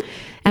back.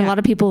 And a lot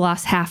of people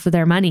lost half of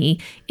their money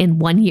in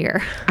 1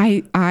 year.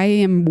 I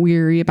am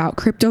weary about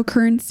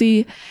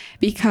cryptocurrency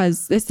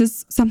because this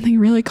is something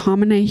really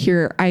common I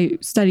hear. I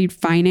studied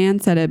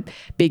finance at a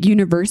big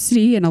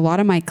university and a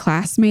lot of my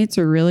classmates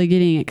are really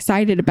getting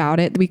excited about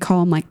it. We call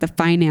them like the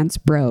finance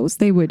bros.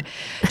 They would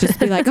just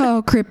be like,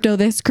 oh, crypto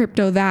this,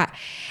 crypto that.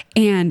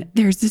 And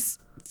there's this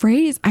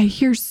phrase I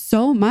hear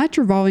so much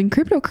revolving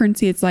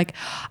cryptocurrency. It's like,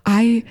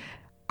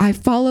 I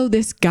follow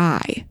this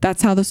guy.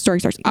 That's how the story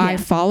starts. Yeah. I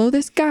follow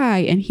this guy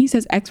and he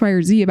says X, Y,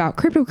 or Z about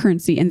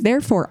cryptocurrency. And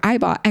therefore I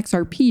bought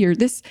XRP or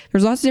this.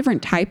 There's lots of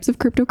different types of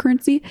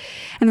cryptocurrency.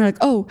 And they're like,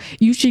 oh,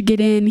 you should get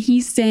in.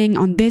 He's saying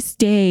on this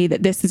day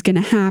that this is going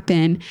to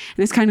happen. And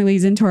this kind of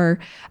leads into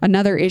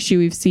another issue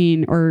we've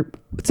seen or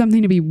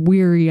something to be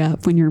weary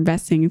of when you're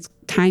investing. It's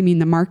timing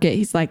the market.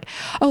 He's like,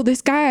 oh,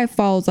 this guy I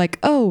follow is like,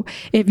 oh,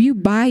 if you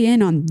buy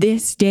in on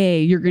this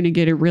day, you're going to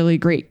get a really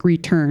great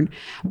return.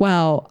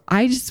 Well,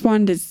 I just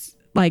wanted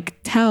to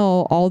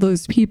tell all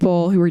those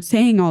people who were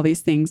saying all these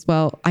things,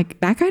 well,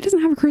 that guy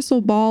doesn't have a crystal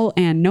ball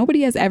and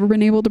nobody has ever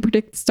been able to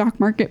predict the stock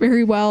market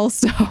very well.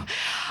 So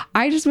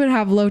I just would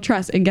have low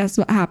trust. And guess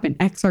what happened?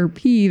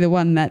 XRP, the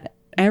one that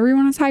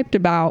everyone is hyped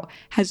about,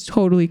 has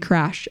totally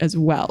crashed as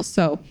well.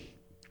 So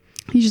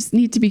You just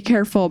need to be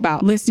careful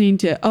about listening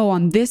to,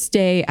 on this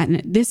day and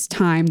at this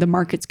time, the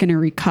market's going to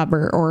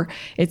recover or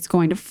it's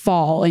going to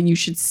fall and you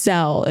should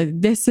sell.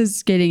 This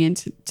is getting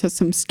into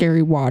some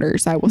scary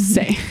waters, I will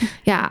say.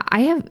 Yeah.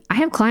 I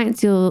have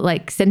clients who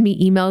like send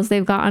me emails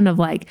they've gotten of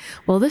like,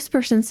 well, this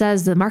person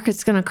says the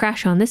market's going to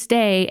crash on this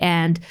day.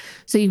 And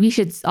so we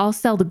should all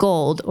sell the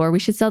gold, or we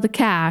should sell the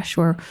cash,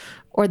 or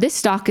this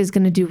stock is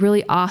going to do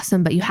really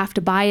awesome, but you have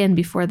to buy in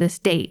before this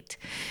date.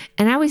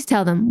 And I always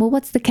tell them, well,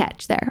 what's the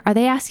catch there? Are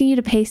they asking you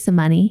to pay some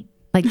money?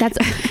 Like that's,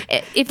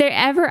 if they're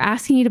ever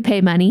asking you to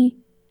pay money,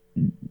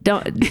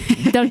 don't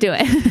do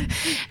it.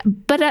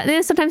 But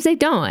then sometimes they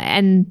don't.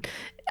 And,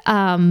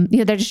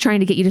 they're just trying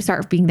to get you to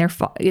start being their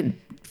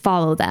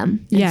follow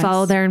them and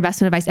follow their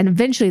investment advice. And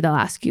eventually they'll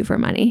ask you for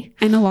money.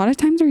 And a lot of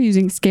times they're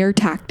using scare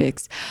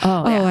tactics.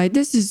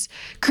 This is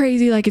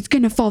crazy. Like it's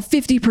going to fall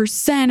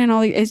 50% and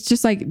all. It's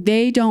just like,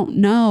 they don't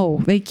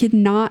know. They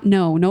cannot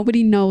know.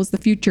 Nobody knows the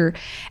future.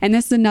 And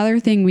this is another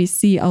thing we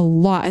see a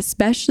lot,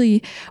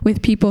 especially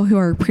with people who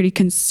are pretty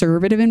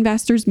conservative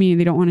investors, meaning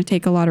they don't want to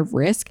take a lot of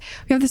risk.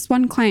 We have this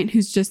one client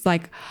who's just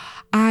like,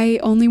 I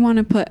only want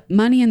to put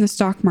money in the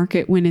stock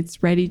market when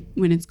it's ready,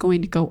 when it's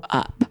going to go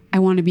up. I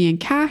want to be in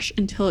cash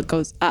until it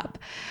goes up.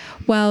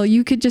 Well,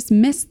 you could just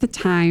miss the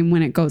time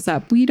when it goes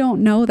up. We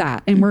don't know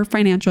that. And we're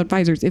financial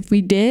advisors. If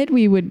we did,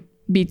 we would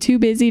be too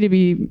busy to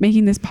be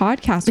making this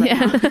podcast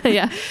right now.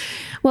 Yeah.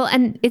 Well,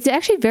 and it's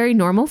actually very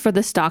normal for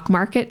the stock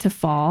market to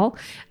fall.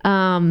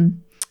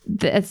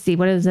 Let's see,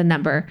 what is the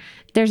number?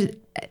 There's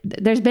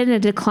been a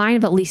decline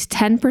of at least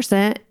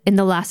 10% in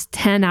the last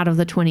 10 out of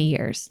the 20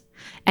 years.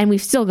 And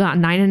we've still got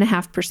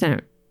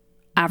 9.5%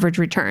 average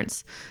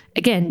returns.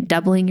 Again,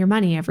 doubling your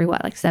money every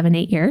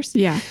 7-8 years.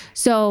 Yeah.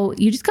 So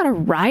you just got to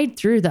ride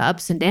through the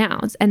ups and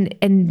downs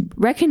and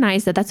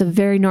recognize that that's a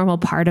very normal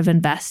part of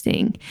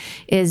investing,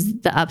 is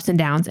the ups and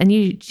downs. And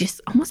you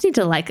just almost need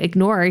to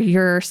ignore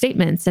your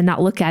statements and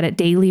not look at it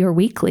daily or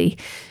weekly,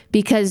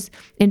 because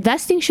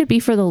investing should be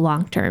for the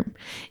long term.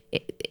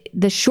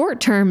 The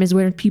short term is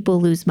where people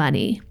lose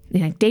money.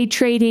 Day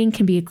trading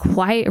can be a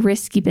quite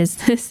risky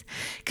business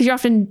because you're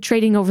often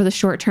trading over the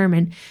short term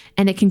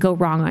and it can go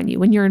wrong on you.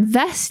 When you're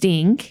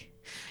investing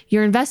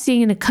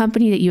in a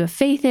company that you have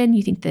faith in.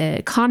 You think the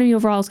economy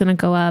overall is going to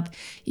go up.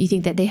 You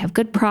think that they have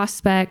good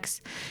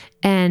prospects,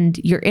 and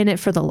you're in it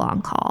for the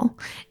long haul.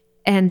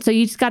 And so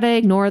you just got to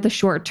ignore the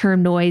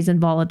short-term noise and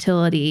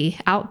volatility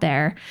out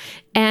there.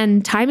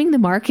 And timing the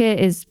market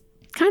is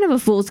kind of a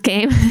fool's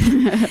game.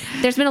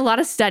 There's been a lot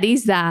of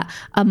studies that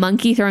a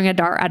monkey throwing a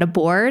dart at a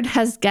board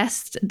has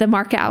guessed the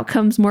market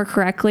outcomes more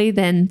correctly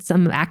than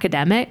some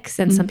academics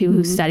and some people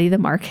who study the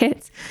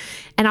markets.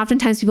 And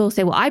oftentimes people will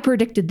say, well, I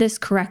predicted this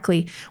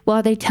correctly. Well,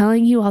 are they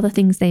telling you all the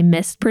things they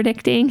missed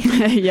predicting?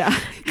 Yeah.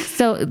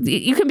 So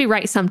you can be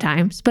right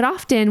sometimes, but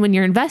often when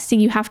you're investing,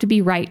 you have to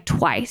be right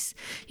twice.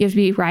 You have to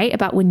be right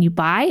about when you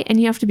buy,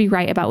 and you have to be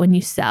right about when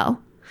you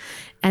sell.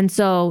 And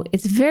so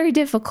it's very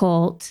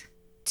difficult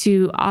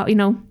to,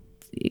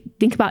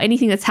 think about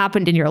anything that's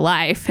happened in your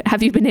life.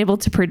 Have you been able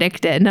to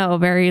predict it? No,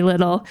 very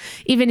little.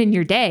 Even in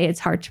your day, it's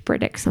hard to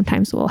predict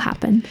sometimes what will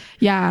happen.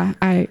 Yeah,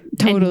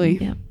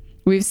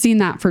 we've seen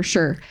that for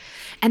sure.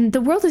 And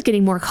the world is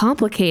getting more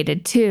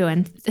complicated too.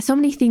 And so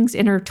many things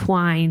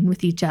intertwine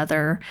with each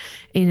other,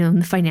 in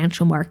the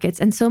financial markets.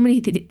 And so many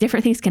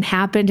different things can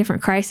happen,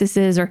 different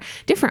crises or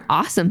different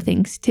awesome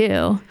things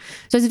too.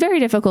 So it's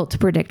very difficult to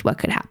predict what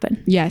could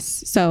happen.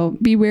 Yes. So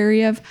be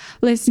wary of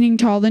listening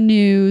to all the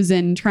news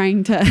and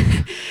trying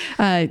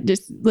to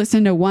just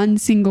listen to one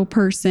single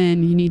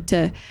person. You need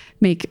to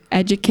make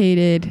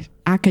educated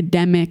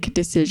academic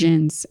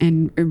decisions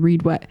and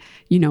read what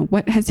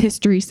has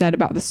history said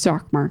about the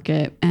stock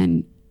market,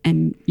 and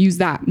use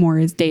that more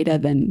as data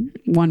than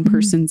one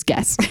person's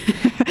guess.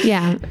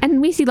 Yeah.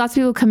 And we see lots of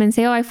people come and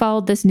say, oh, I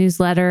followed this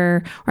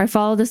newsletter, or I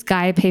follow this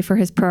guy, I pay for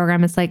his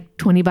program. It's like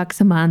 $20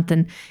 a month.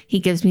 And he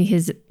gives me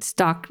his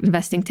stock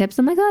investing tips.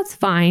 I'm like, oh, that's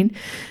fine.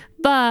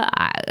 But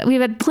we've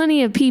had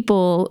plenty of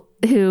people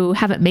who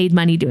haven't made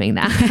money doing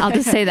that. I'll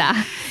just say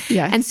that.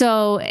 Yeah. And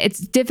so it's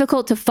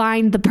difficult to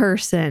find the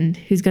person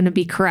who's going to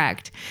be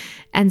correct.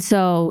 And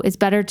so it's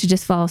better to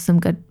just follow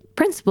some good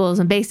principles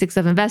and basics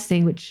of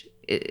investing, which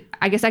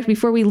I guess actually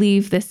before we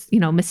leave this,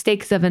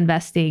 mistakes of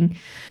investing,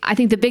 I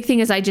think the big thing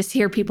is I just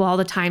hear people all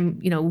the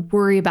time,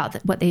 worry about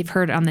what they've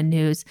heard on the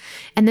news.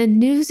 And the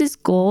news's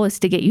goal is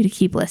to get you to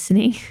keep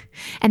listening.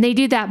 And they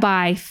do that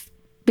by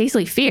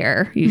basically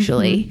fear,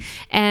 usually.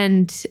 Mm-hmm.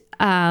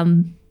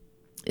 And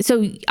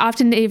so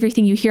often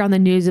everything you hear on the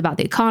news about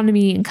the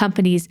economy and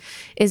companies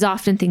is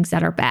often things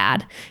that are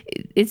bad.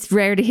 It's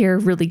rare to hear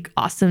really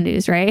awesome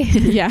news, right?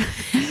 Yeah.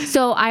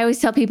 So I always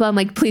tell people, I'm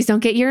like, please don't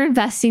get your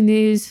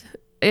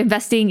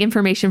investing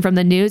information from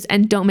the news,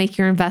 and don't make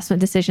your investment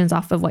decisions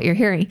off of what you're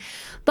hearing.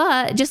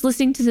 But just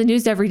listening to the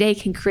news every day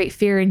can create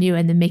fear in you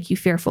and then make you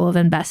fearful of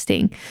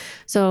investing.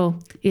 So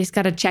you just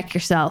got to check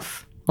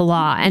yourself. a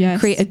lot and Yes.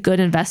 create a good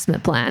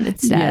investment plan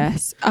instead.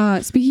 Yes.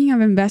 Speaking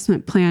of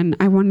investment plan,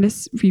 I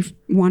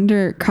wanted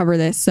to cover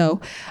this. So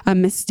a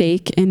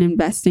mistake in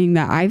investing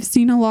that I've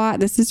seen a lot.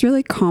 This is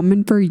really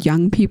common for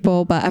young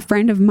people, but a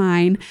friend of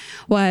mine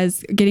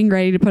was getting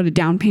ready to put a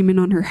down payment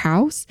on her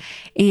house,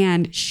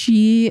 and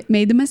she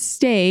made the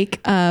mistake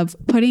of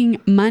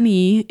putting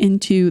money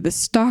into the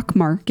stock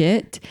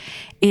market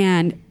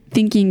and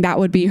thinking that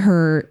would be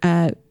her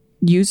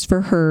used for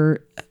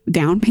her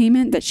down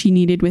payment that she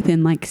needed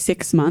within like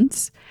 6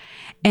 months.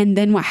 And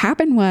then what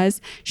happened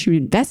was she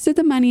invested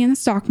the money in the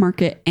stock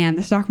market and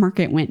the stock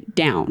market went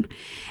down.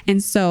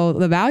 And so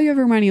the value of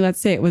her money, let's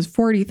say it was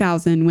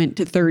 40,000, went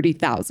to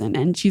 30,000.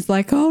 And she's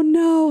like, oh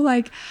no,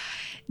 like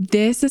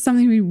this is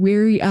something to be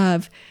wary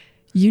of.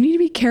 You need to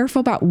be careful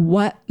about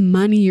what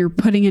money you're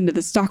putting into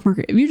the stock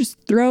market. If you just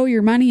throw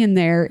your money in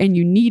there and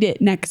you need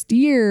it next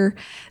year,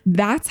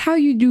 that's how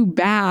you do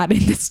bad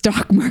in the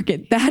stock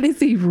market. That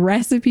is a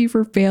recipe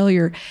for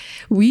failure.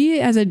 We,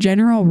 as a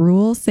general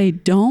rule, say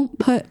don't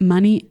put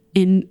money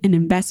in an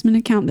investment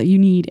account that you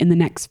need in the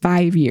next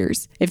 5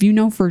 years. If you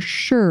know for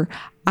sure,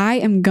 I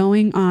am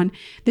going on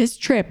this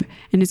trip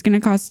and it's going to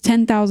cost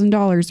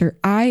 $10,000, or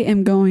I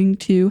am going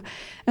to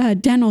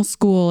dental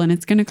school and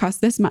it's going to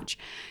cost this much.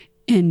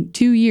 In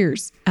 2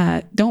 years,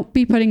 don't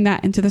be putting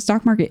that into the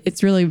stock market.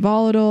 It's really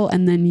volatile,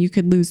 and then you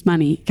could lose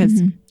money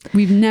because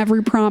we've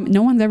never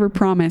no one's ever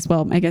promised.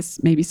 Well, I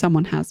guess maybe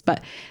someone has,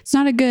 but it's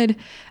not a good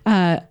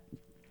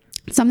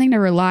something to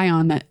rely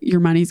on that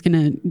your money's going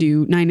to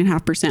do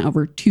 9.5%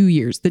 over 2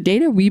 years. The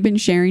data we've been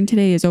sharing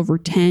today is over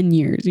 10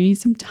 years. You need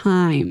some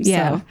time.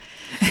 Yeah. So.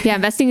 Yeah.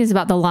 Investing is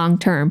about the long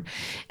term.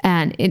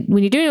 And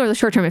when you're doing it over the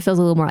short term, it feels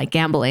a little more like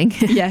gambling.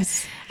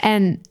 Yes.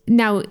 And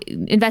now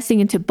investing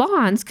into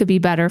bonds could be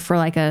better for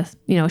like a,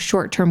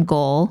 short-term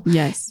goal.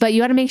 Yes. But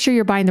you got to make sure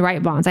you're buying the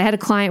right bonds. I had a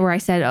client where I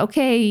said,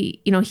 okay,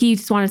 he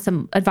just wanted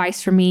some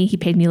advice from me. He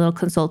paid me a little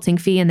consulting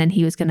fee and then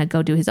he was going to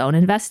go do his own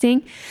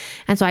investing.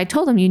 And so I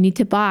told him, you need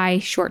to buy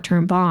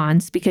short-term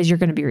bonds because you're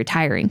going to be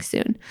retiring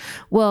soon.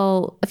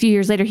 Well, a few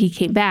years later, he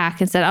came back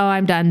and said, oh,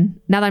 I'm done.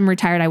 Now that I'm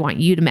retired, I want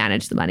you to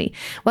manage the money.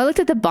 Well, I looked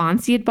at the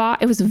bonds he had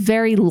bought. It was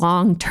very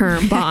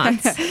long-term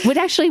bonds, which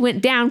actually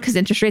went down because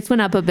interest rates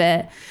went up a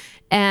bit.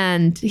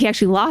 And he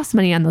actually lost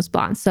money on those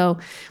bonds. So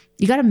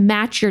you got to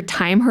match your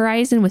time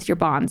horizon with your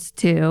bonds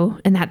too.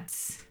 And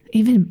that's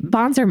even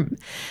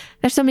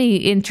there's so many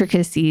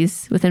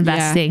intricacies with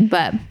investing,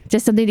 but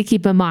just something to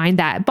keep in mind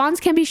that bonds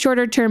can be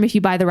shorter term if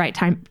you buy the right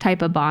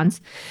type of bonds.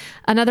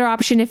 Another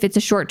option, if it's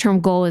a short-term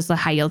goal, is the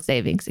high yield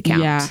savings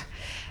account. Yeah.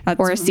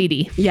 Or a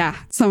CD. Yeah.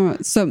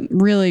 Some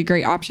really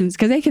great options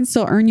because they can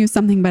still earn you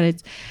something,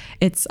 but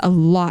it's a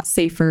lot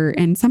safer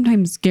and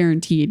sometimes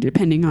guaranteed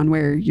depending on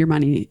where your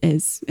money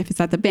is, if it's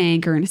at the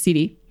bank or in a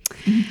CD.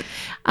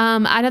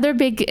 Another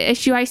big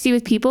issue I see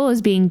with people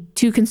is being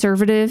too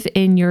conservative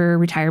in your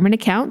retirement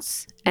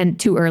accounts and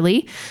too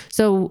early.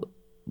 So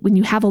when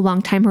you have a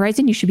long time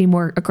horizon, you should be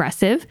more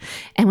aggressive.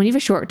 And when you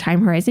have a short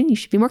time horizon, you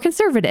should be more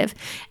conservative.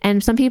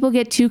 And some people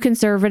get too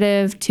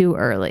conservative too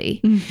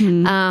early.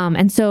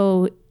 And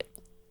so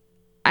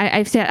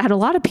I've had a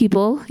lot of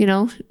people,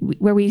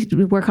 where we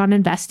work on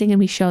investing and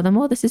we show them,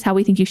 oh, this is how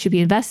we think you should be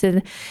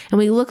invested. And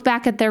we look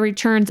back at their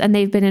returns and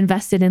they've been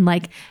invested in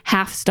like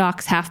half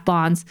stocks, half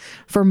bonds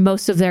for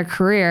most of their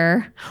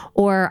career.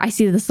 Or I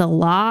see this a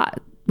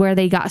lot where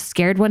they got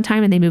scared one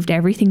time and they moved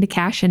everything to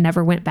cash and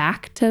never went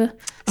back to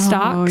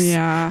stocks. Oh,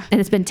 yeah. And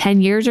it's been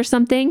 10 years or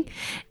something.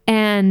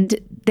 And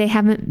they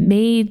haven't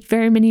made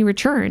very many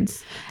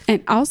returns.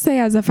 And I'll say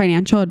as a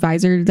financial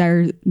advisor,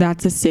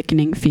 that's a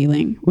sickening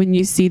feeling. When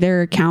you see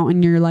their account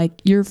and you're like,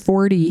 you're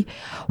 40.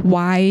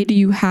 Why do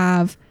you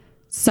have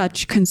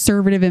such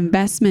conservative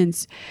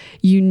investments?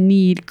 You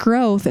need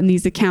growth in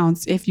these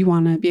accounts if you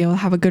want to be able to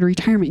have a good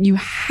retirement. You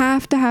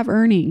have to have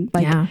earning.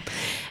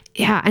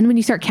 Yeah. And when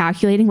you start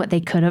calculating what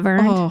they could have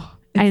earned,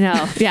 I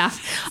know. Yeah.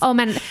 Oh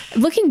man,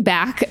 looking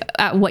back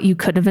at what you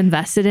could have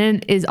invested in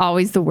is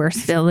always the worst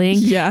feeling.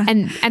 Yeah.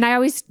 And I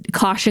always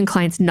caution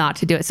clients not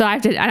to do it. So I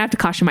have to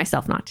caution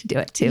myself not to do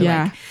it too.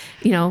 Yeah.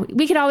 Like,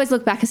 we could always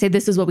look back and say,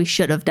 this is what we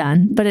should have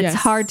done, but it's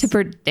hard to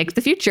predict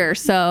the future.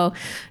 So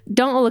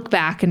don't look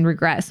back and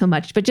regret so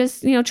much, but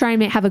just, try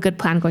and have a good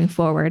plan going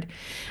forward.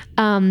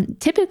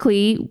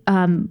 Typically,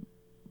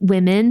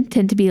 women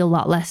tend to be a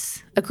lot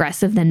less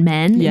aggressive than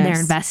men in their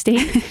investing.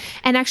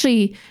 And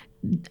actually,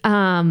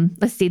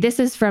 let's see,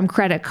 this is from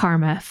Credit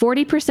Karma.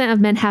 40%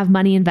 of men have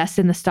money invested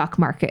in the stock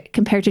market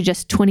compared to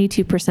just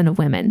 22% of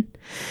women.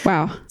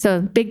 Wow. So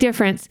big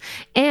difference.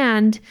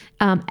 And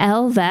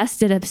Ellevest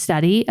did a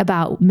study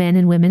about men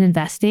and women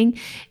investing,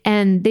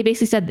 and they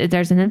basically said that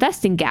there's an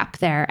investing gap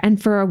there. And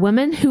for a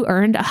woman who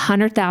earned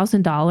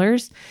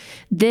 $100,000,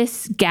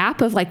 this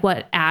gap of like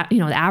what,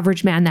 the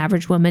average man, the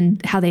average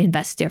woman, how they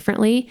invest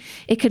differently,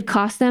 it could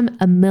cost them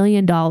 $1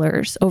 million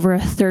over a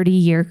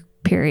 30-year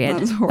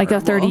period, like a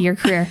 30-year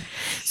career.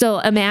 So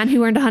a man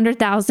who earned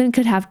 100,000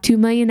 could have 2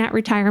 million at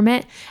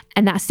retirement,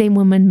 and that same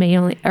woman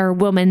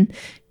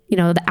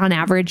on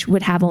average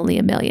would have only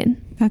 $1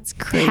 million. That's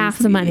crazy. Half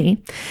the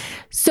money.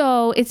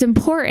 So it's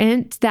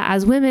important that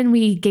as women,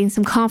 we gain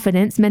some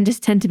confidence. Men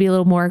just tend to be a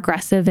little more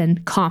aggressive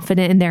and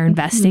confident in their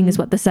investing is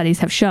what the studies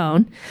have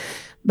shown.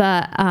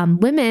 But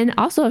women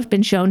also have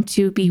been shown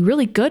to be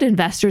really good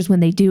investors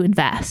when they do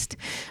invest.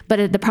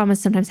 But the problem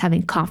is sometimes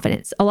having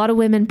confidence. A lot of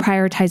women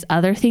prioritize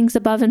other things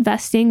above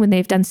investing. When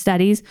they've done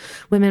studies,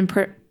 women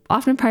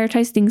often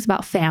prioritize things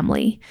about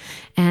family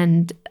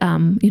and,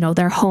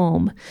 their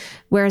home,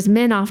 whereas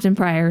men often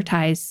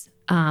prioritize,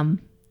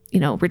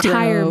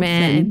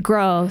 retirement and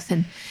growth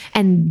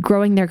and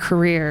growing their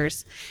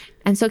careers.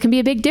 And so it can be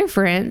a big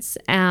difference.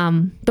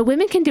 But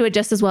women can do it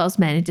just as well as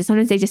men.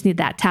 Sometimes they just need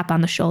that tap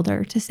on the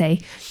shoulder to say,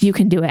 you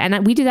can do it.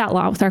 And we do that a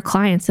lot with our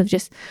clients of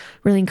just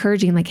really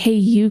encouraging, like, hey,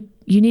 you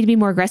need to be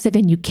more aggressive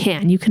and you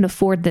can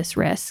afford this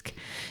risk.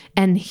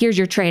 And here's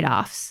your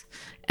trade-offs.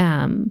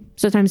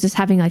 Sometimes just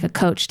having like a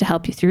coach to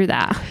help you through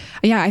that.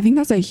 Yeah, I think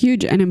that's a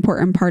huge and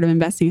important part of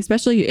investing,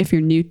 especially if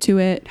you're new to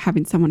it,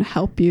 having someone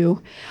help you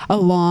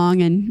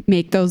along and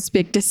make those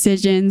big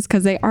decisions,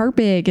 because they are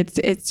big.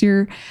 It's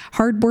your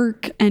hard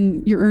work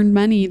and your earned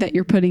money that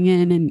you're putting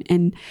in.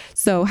 And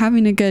so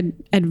having a good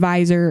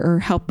advisor or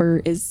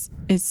helper is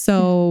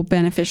so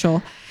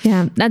beneficial.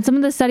 Yeah. And some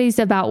of the studies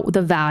about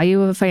the value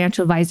of a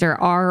financial advisor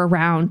are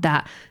around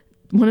that.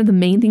 One of the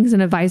main things an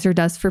advisor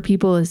does for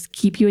people is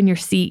keep you in your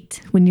seat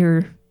when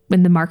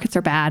the markets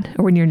are bad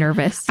or when you're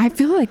nervous. I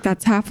feel like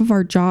that's half of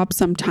our job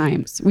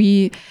sometimes.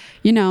 The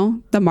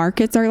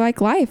markets are like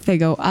life. They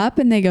go up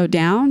and they go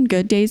down,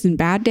 good days and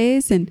bad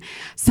days. And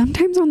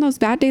sometimes on those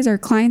bad days, our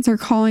clients are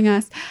calling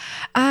us,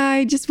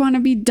 I just want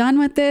to be done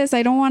with this.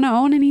 I don't want to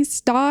own any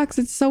stocks.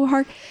 It's so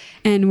hard.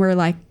 And we're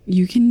like,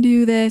 you can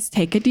do this.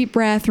 Take a deep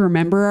breath.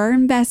 Remember our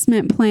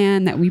investment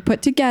plan that we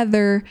put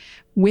together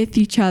with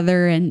each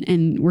other,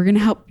 and we're going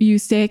to help you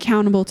stay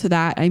accountable to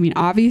that. I mean,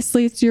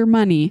 obviously it's your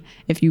money.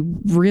 If you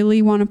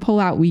really want to pull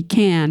out, we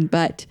can,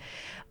 but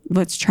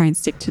let's try and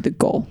stick to the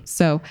goal.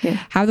 So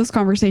have those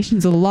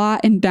conversations a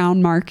lot in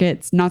down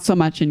markets, not so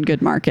much in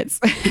good markets.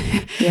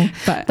 Yeah.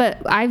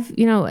 But I've,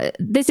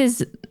 this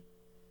is,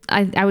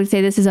 I would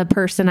say this is a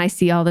person I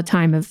see all the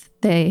time. Of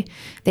they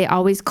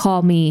always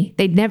call me.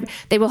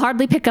 They will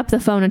hardly pick up the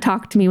phone and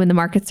talk to me when the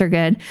markets are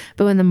good,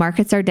 but when the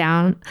markets are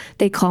down,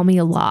 they call me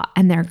a lot,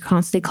 and they're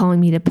constantly calling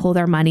me to pull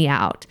their money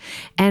out.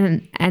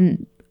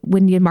 And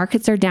when your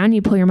markets are down,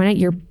 you pull your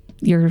money out,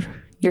 you're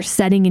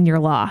setting in your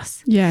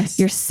loss. Yes,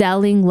 you're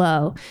selling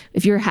low.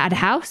 If you had a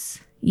house,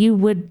 you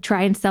would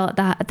try and sell it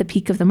at the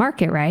peak of the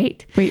market,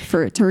 right? Wait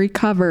for it to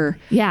recover.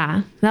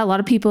 Yeah, a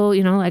lot of people,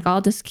 like, I'll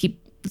just keep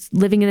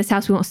living in this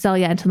house, we won't sell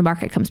yet until the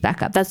market comes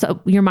back up. That's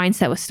your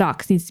mindset with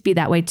stocks needs to be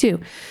that way too.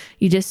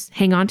 You just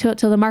hang on to it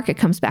till the market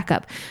comes back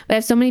up. But I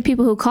have so many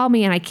people who call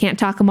me and I can't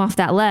talk them off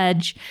that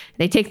ledge.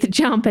 They take the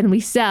jump and we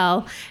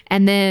sell.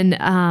 And then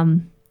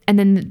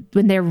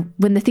when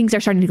the things are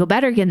starting to go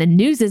better again, the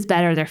news is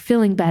better, they're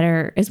feeling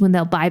better, is when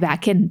they'll buy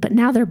back in. But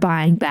now they're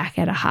buying back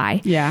at a high.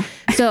 Yeah.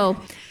 So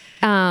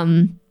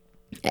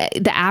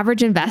the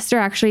average investor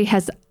actually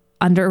has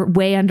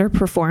way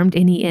underperformed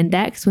any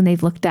index when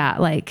they've looked at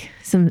like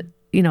some,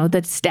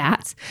 the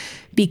stats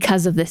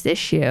because of this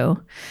issue.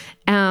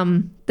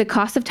 The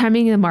cost of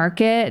timing in the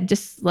market,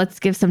 just let's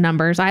give some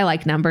numbers. I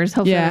like numbers.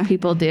 Hopefully other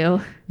people do.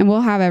 And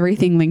we'll have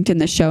everything linked in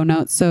the show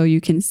notes so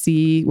you can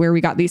see where we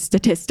got these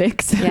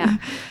statistics. Yeah.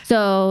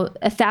 So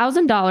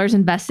 $1,000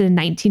 invested in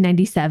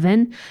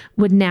 1997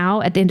 would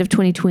now at the end of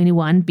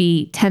 2021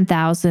 be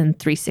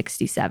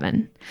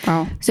 $10,367.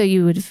 Wow. So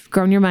you would have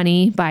grown your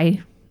money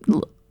by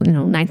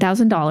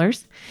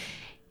 $9,000.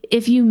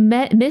 If you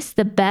missed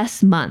the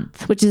best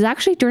month, which is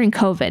actually during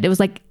COVID, it was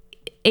like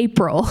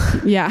April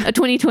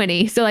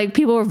 2020. So like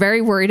people were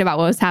very worried about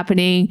what was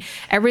happening.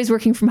 Everybody's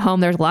working from home.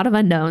 There's a lot of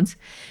unknowns.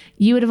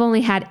 You would have only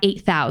had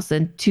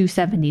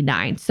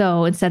 8,279.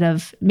 So instead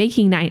of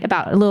making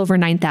about a little over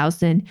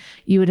 9,000,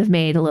 you would have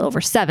made a little over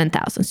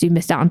 7,000. So you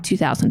missed out on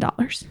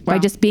 $2,000 by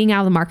just being out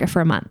of the market for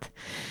a month.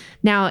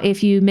 Now,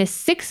 if you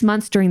missed 6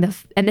 months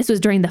and this was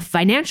during the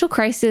financial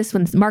crisis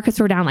when markets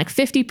were down like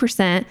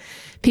 50%,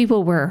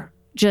 people were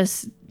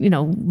just,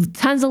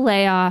 tons of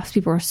layoffs.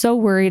 People were so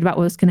worried about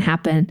what was going to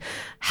happen.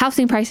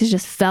 Housing prices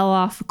just fell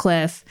off a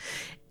cliff.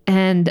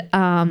 And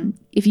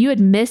if you had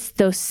missed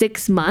those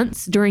 6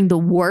 months during the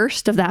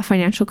worst of that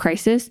financial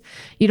crisis,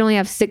 you'd only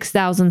have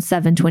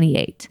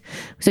 $6,728.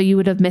 So you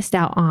would have missed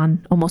out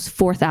on almost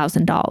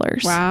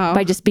 $4,000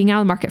 by just being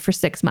out of the market for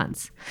 6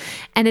 months.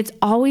 And it's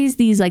always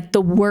these like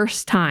the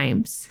worst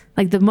times,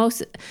 like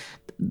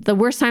the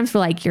worst times for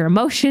like your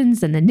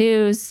emotions and the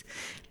news.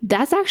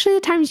 That's actually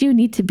the times you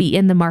need to be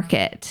in the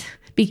market,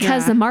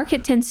 because the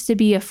market tends to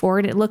be a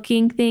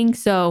forward-looking thing.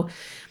 So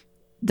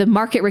the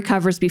market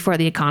recovers before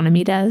the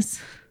economy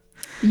does.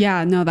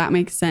 Yeah, no, that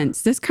makes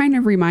sense. This kind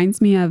of reminds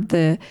me of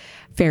the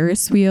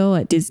Ferris wheel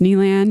at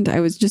Disneyland. I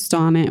was just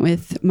on it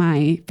with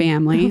my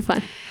family. Oh,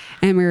 fun.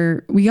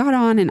 And we got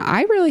on, and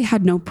I really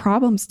had no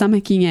problem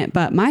stomaching it,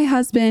 but my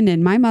husband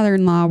and my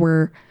mother-in-law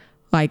were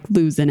like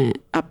losing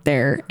it up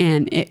there.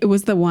 And it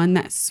was the one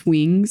that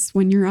swings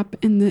when you're up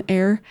in the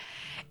air.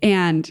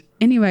 And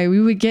anyway, we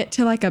would get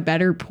to like a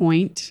better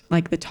point,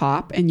 like the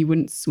top, and you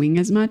wouldn't swing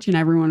as much and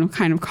everyone would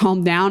kind of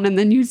calm down. And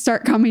then you'd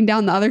start coming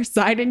down the other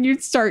side and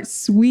you'd start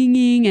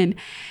swinging,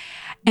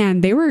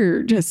 and they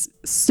were just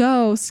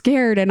so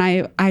scared. And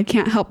I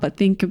can't help but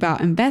think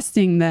about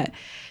investing that,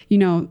 you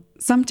know,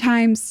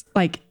 sometimes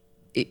like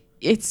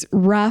it's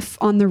rough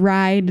on the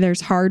ride.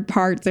 There's hard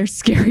parts. There's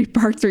scary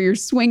parts where you're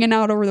swinging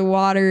out over the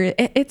water.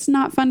 It's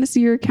not fun to see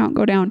your account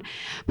go down.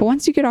 But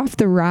once you get off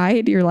the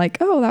ride, you're like,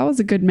 oh, that was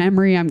a good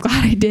memory. I'm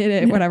glad I did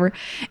it, whatever.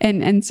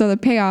 And so the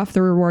payoff,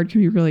 the reward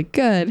can be really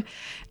good.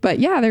 But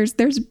yeah,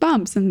 there's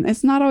bumps and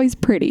it's not always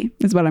pretty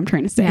is what I'm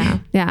trying to say. Yeah.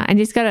 Yeah. And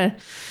you just got to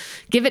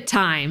give it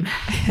time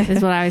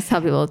is what I always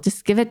tell people.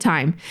 Just give it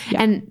time.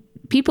 Yeah. And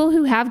people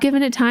who have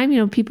given it time, you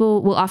know,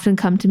 people will often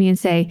come to me and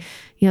say,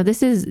 you know,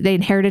 they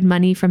inherited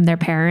money from their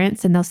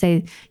parents, and they'll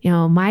say, you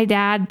know, my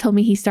dad told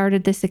me he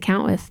started this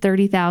account with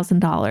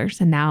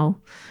 $30,000 and now,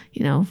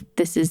 you know,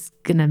 this is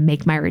going to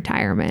make my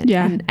retirement.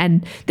 Yeah.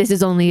 And this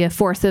is only a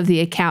fourth of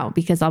the account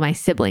because all my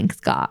siblings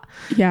got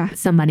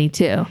some money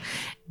too.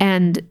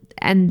 And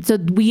so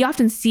we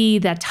often see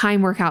that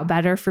time work out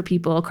better for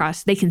people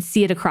they can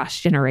see it across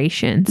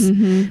generations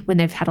when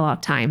they've had a lot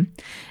of time.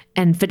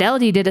 And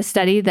Fidelity did a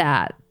study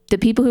that the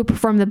people who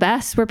performed the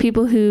best were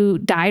people who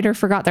died or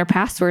forgot their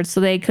passwords, so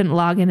they couldn't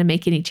log in and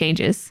make any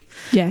changes.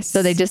 Yes.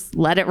 So they just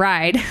let it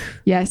ride.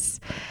 Yes.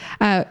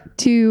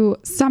 To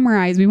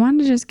summarize, we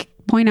wanted to just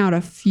point out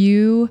a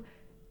few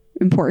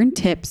important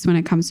tips when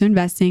it comes to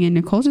investing. And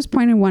Nicole just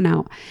pointed one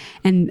out,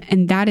 and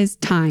that is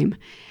time.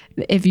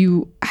 If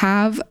you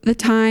have the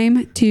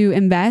time to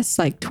invest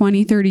like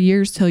 20, 30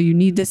 years till you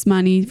need this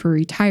money for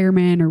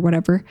retirement or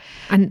whatever.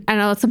 And I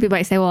know some people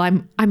might say, well,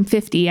 I'm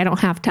 50. I don't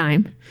have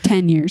time.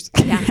 10 years.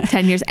 Yeah,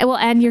 10 years. Well,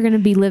 and you're going to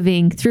be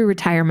living through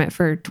retirement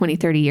for 20,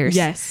 30 years.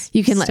 Yes.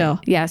 You can still.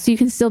 So you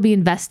can still be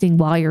investing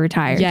while you're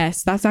retired.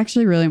 Yes. That's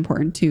actually really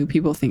important too.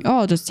 People think,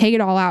 oh, I'll just take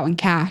it all out in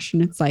cash.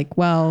 And it's like,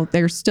 well,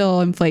 there's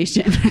still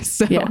inflation.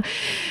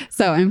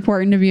 So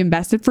important to be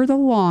invested for the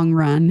long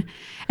run.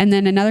 And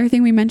then another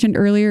thing we mentioned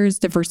earlier is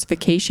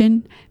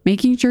diversification,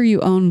 making sure you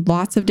own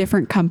lots of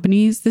different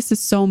companies. This is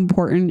so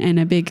important, and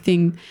a big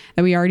thing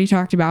that we already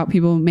talked about.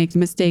 People make the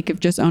mistake of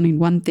just owning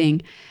one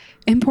thing.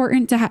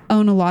 Important to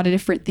own a lot of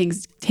different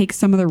things, take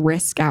some of the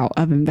risk out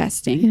of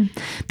investing. Yeah.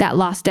 That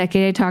lost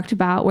decade I talked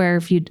about, where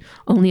if you'd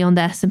only owned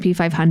the S&P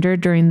 500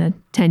 during the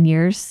 10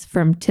 years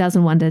from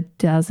 2001 to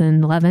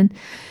 2011,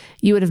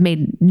 you would have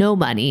made no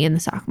money in the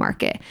stock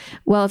market.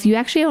 Well, if you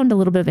actually owned a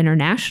little bit of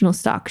international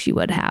stocks, you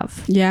would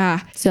have. Yeah.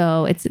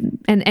 So it's,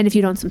 and if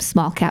you'd own some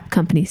small cap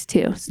companies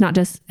too, it's not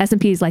just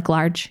S&Ps like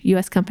large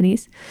US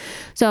companies.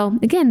 So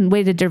again,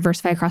 way to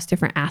diversify across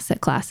different asset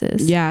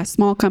classes. Yeah.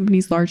 Small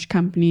companies, large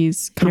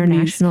companies,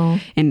 international,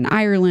 in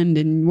Ireland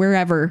and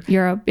wherever.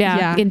 Europe.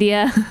 Yeah.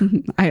 India.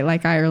 I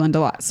like Ireland a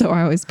lot, so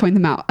I always point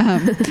them out.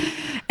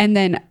 And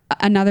then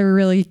another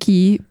really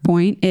key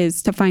point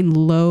is to find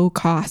low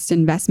cost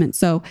investments.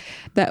 So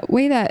the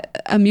way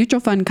that a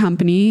mutual fund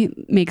company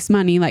makes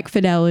money, like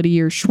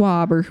Fidelity or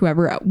Schwab or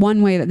whoever,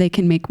 one way that they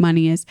can make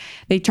money is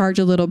they charge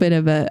a little bit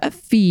of a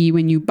fee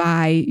when you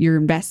buy your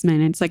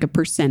investment. It's like a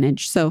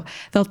percentage. So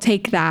they'll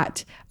take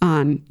that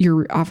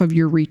off of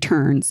your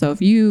return. So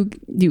if you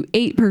do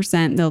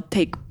 8%, they'll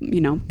take,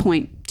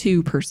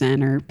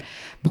 0.2% or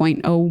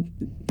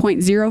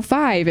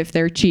 0.05 if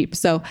they're cheap.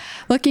 So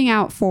looking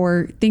out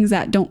for things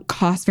that don't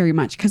cost very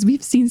much, because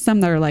we've seen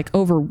some that are like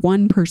over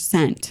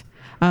 1%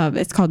 of,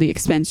 it's called the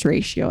expense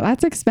ratio.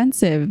 That's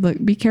expensive.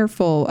 Look, be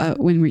careful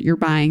when you're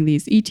buying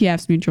these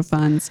ETFs, mutual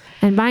funds.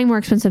 And buying more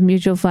expensive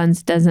mutual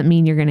funds doesn't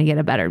mean you're going to get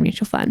a better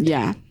mutual fund.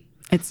 Yeah.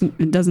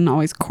 It doesn't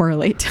always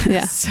correlate.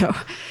 Yeah. So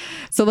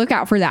look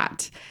out for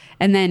that.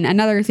 And then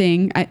another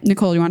thing,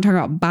 Nicole, you want to talk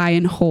about buy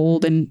and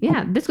hold? And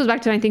yeah, this goes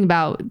back to my thing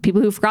about people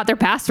who forgot their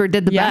password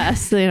did the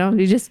best.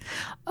 You just,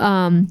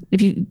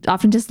 if you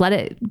often just let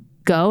it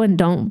go and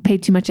don't pay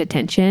too much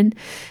attention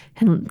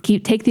and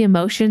take the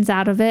emotions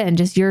out of it, and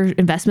just your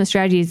investment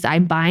strategy is,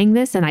 I'm buying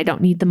this and I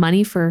don't need the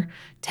money for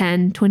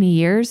 10, 20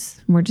 years.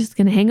 We're just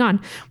going to hang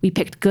on. We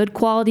picked good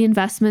quality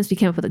investments. We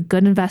came up with a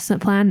good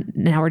investment plan.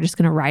 Now we're just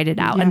going to ride it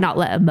out and not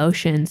let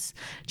emotions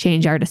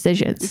change our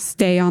decisions.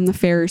 Stay on the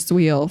Ferris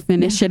wheel,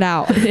 finish it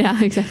out.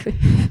 Yeah, exactly.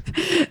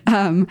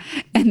 And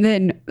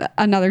then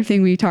another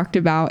thing we talked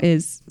about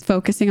is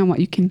focusing on what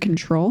you can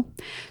control.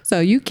 So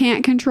you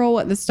can't control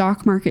what the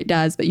stock market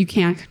does, but you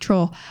can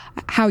control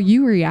how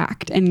you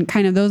react and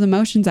kind of those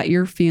emotions that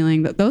you're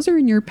feeling, that those are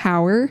in your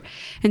power.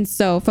 And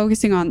so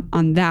focusing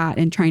on that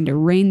and trying to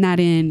rein that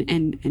in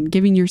and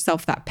giving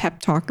yourself that pep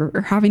talk,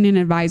 or having an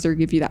advisor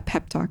give you that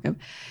pep talk of,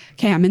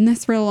 okay, I'm in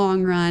this for a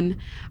long run.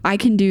 I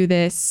can do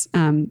this.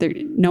 I'm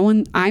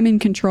in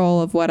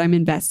control of what I'm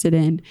invested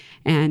in,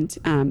 and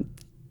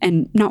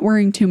not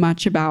worrying too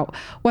much about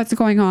what's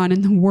going on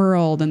in the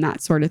world and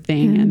that sort of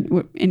thing.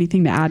 And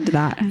anything to add to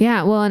that?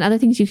 Yeah. Well, and other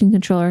things you can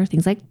control are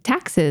things like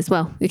taxes.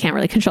 Well, you can't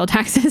really control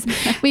taxes.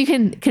 But you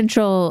can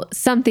control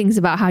some things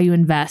about how you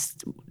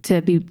invest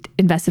to be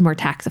invested more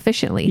tax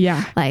efficiently.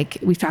 Yeah. Like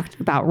we've talked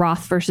about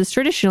Roth versus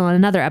traditional in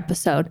another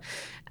episode.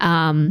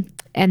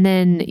 And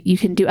then you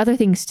can do other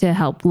things to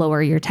help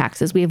lower your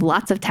taxes. We have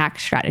lots of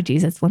tax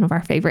strategies. It's one of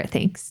our favorite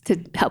things to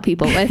help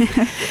people with.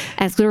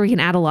 And it's where we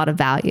can add a lot of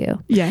value.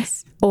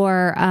 Yes.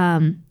 Or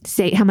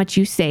say how much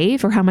you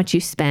save or how much you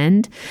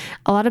spend.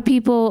 A lot of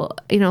people,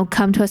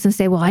 come to us and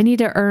say, well, I need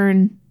to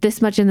earn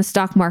this much in the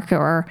stock market,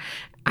 or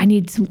I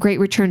need some great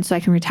returns so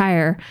I can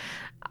retire.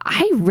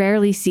 I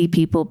rarely see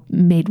people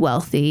made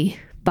wealthy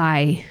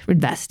by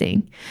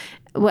investing.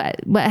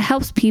 What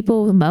helps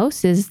people the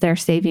most is their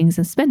savings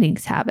and spending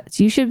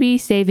habits. You should be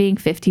saving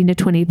 15 to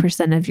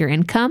 20% of your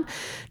income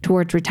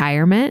towards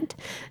retirement.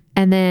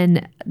 And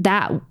then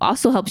that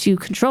also helps you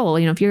control,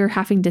 if you're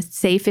having to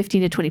save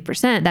 15 to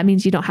 20%, that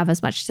means you don't have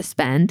as much to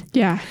spend.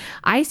 Yeah.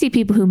 I see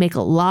people who make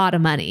a lot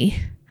of money.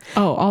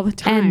 Oh, all the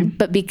time.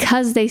 But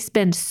because they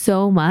spend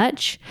so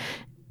much,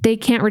 they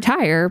can't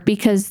retire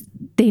because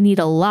they need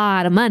a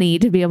lot of money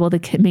to be able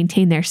to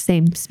maintain their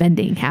same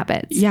spending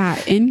habits. Yeah.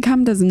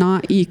 Income does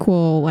not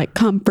equal like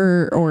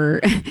comfort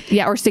or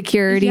or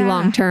security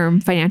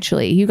long-term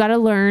financially. You got to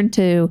learn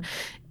to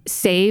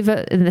save.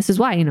 And this is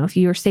why,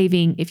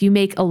 if you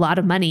make a lot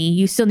of money,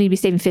 you still need to be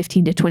saving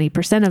 15 to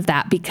 20% of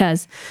that,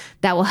 because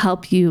that will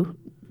help you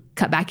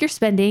cut back your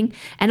spending,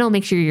 and it'll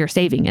make sure you're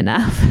saving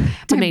enough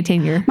to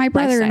maintain your My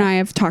brother lifestyle. and I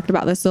have talked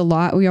about this a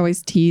lot. We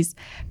always tease.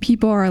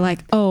 People are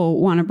like, oh,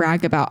 want to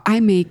brag about,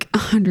 I make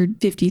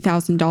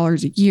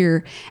 $150,000 a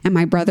year. And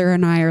my brother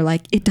and I are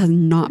like, it does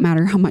not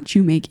matter how much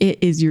you make. It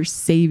is your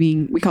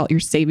saving. We call it your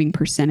saving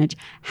percentage.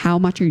 How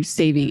much are you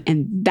saving?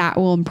 And that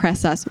will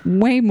impress us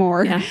way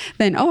more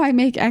than, oh, I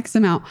make X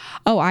amount.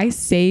 Oh, I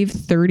save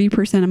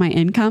 30% of my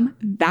income.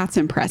 That's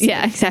impressive.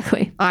 Yeah,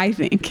 exactly. I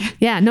think.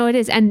 Yeah, no, it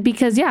is. And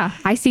because,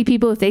 I see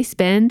people, if they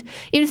spend,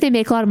 even if they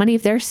make a lot of money,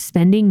 if they're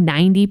spending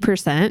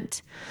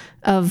 90%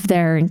 of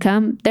their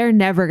income, they're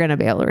never going to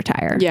be able to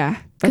retire. Yeah.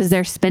 Because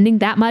they're spending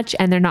that much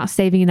and they're not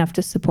saving enough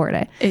to support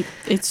it.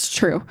 It's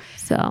true.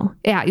 So,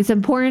 it's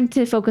important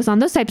to focus on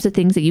those types of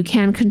things that you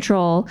can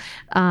control.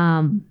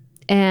 And,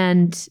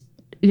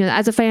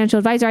 as a financial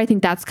advisor, I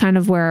think that's kind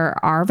of where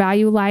our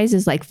value lies,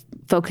 is like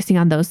focusing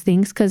on those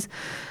things. Because,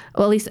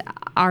 well, at least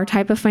our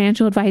type of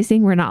financial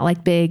advising, we're not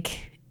like big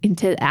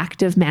into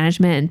active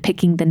management and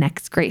picking the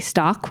next great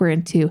stock. We're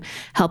into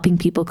helping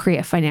people create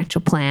a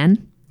financial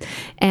plan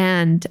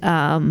and,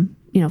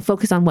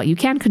 focus on what you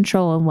can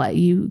control and what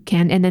you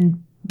can, and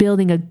then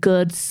building a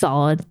good,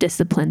 solid,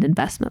 disciplined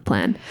investment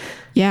plan.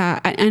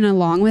 Yeah. And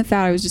along with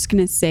that, I was just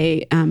going to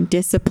say,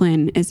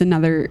 discipline is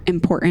another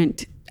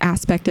important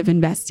aspect of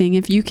investing.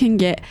 If you can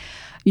get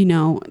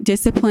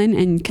discipline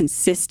and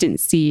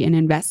consistency in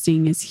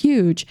investing is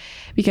huge,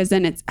 because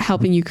then it's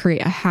helping you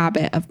create a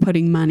habit of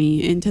putting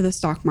money into the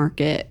stock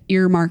market,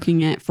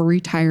 earmarking it for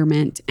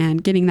retirement,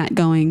 and getting that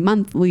going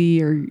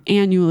monthly or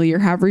annually or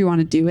however you want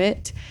to do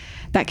it.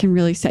 That can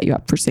really set you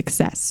up for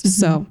success. Mm-hmm.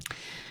 So,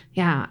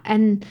 yeah.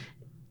 And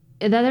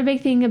the other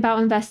big thing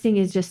about investing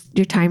is just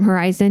your time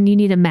horizon. You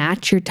need to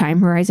match your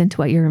time horizon to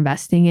what you're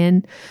investing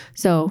in.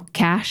 So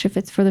cash, if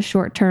it's for the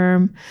short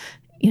term,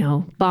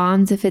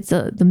 bonds if it's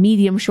the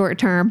medium short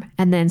term,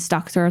 and then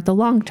stocks are at the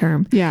long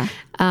term. Yeah.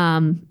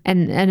 And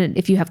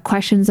if you have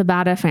questions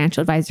about it, a financial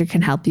advisor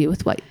can help you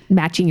with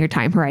matching your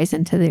time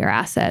horizon to your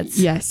assets.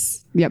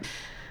 Yes. Yep.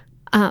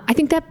 I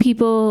think that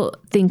people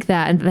think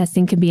that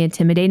investing can be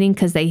intimidating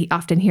because they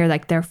often hear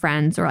like their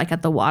friends or like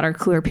at the water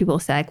cooler, people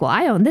say like, well,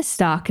 I own this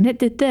stock and it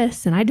did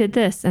this and I did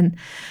this. And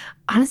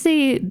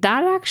honestly,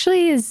 that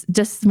actually is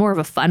just more of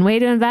a fun way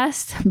to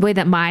invest. The way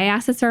that my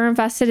assets are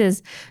invested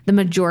is the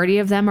majority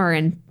of them are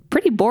in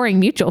pretty boring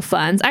mutual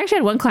funds. I actually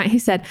had one client who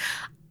said,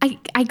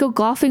 I go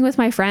golfing with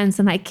my friends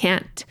and I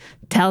can't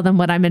tell them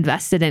what I'm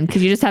invested in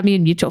because you just have me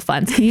in mutual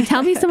funds. Can you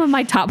tell me some of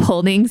my top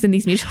holdings in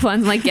these mutual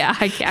funds? I'm like, yeah,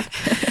 I can.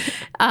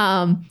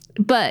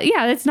 But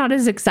yeah, it's not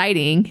as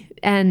exciting,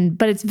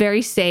 but it's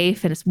very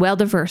safe and it's well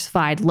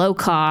diversified, low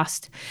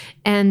cost.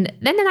 And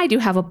then I do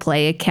have a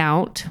play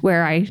account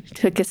where I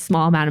took a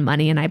small amount of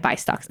money and I buy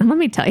stocks. And let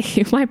me tell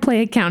you, my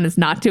play account is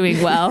not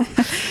doing well.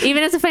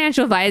 Even as a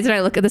financial advisor,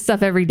 I look at this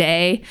stuff every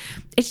day.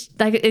 It's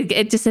like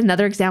it's just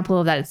another example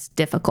of that. It's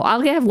difficult.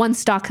 I'll have one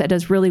stock that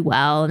does really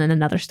well and then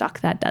another stock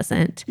that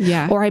doesn't.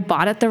 Yeah. Or I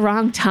bought at the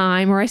wrong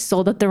time or I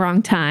sold at the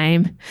wrong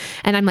time.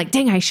 And I'm like,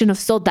 dang, I shouldn't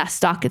have sold that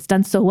stock. It's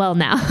done so well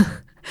now.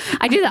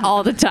 I do that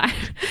all the time.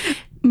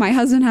 My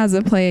husband has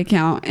a play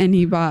account and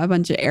he bought a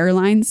bunch of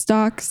airline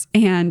stocks,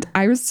 and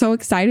I was so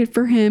excited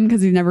for him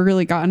because he's never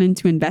really gotten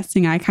into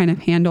investing. I kind of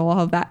handle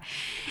all of that.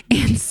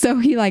 And so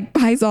he like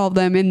buys all of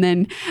them, and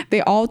then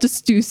they all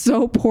just do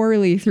so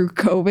poorly through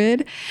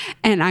COVID.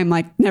 And I'm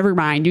like, never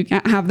mind, you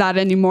can't have that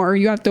anymore.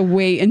 You have to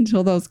wait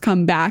until those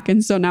come back.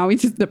 And so now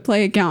the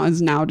play account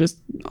is now just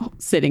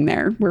sitting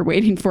there. We're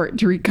waiting for it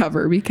to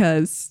recover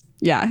because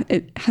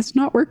it has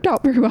not worked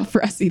out very well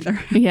for us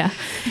either. Yeah.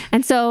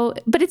 And so,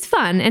 but it's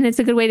fun and it's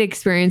a good way to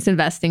experience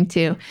investing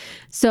too.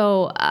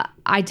 So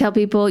I tell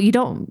people it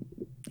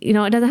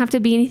doesn't have to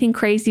be anything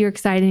crazy or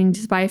exciting.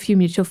 Just buy a few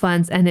mutual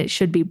funds and it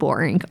should be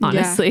boring,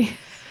 honestly.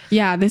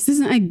 Yeah. This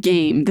isn't a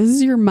game. This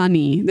is your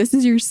money. This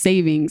is your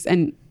savings.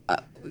 And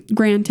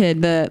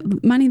granted, the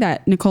money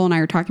that Nicole and I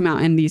are talking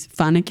about in these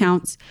fund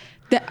accounts,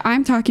 that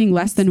I'm talking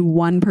less than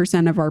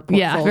 1% of our portfolio.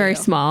 Yeah, very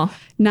small.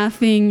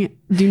 Nothing.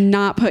 Do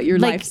not put your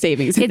life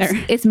savings in there.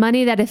 It's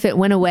money that if it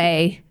went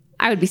away,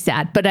 I would be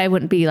sad, but I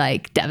wouldn't be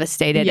like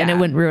devastated and it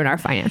wouldn't ruin our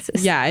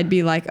finances. Yeah, it'd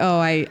be like, oh,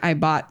 I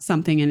bought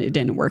something and it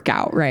didn't work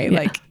out, right?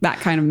 Yeah. Like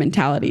that kind of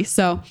mentality.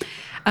 So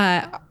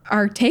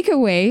our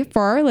takeaway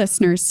for our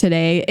listeners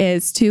today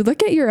is to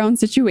look at your own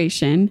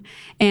situation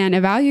and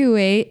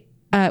evaluate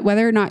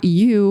whether or not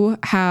you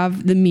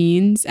have the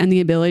means and the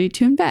ability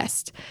to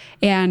invest.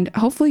 And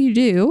hopefully you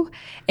do.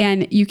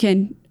 And you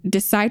can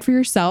decide for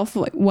yourself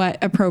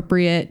what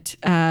appropriate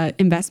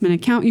investment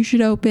account you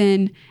should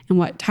open and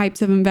what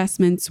types of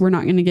investments. We're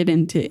not going to get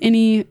into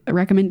any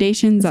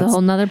recommendations. That's a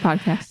whole nother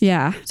podcast.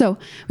 Yeah. So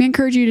we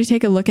encourage you to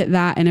take a look at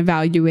that and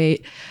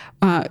evaluate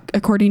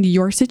according to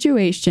your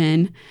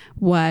situation,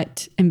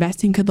 what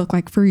investing could look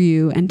like for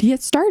you and to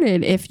get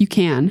started if you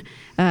can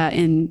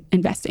in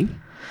investing.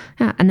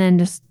 Yeah, and then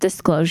just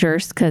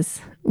disclosures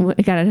because we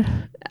got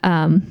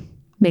to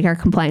make our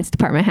compliance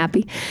department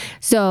happy.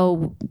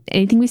 So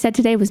anything we said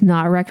today was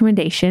not a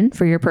recommendation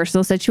for your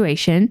personal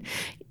situation.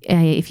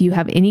 If you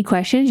have any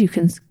questions, you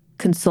can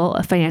consult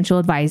a financial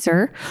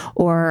advisor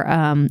or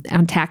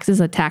on taxes,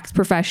 a tax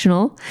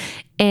professional.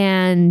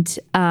 And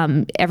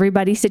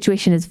everybody's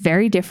situation is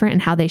very different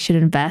and how they should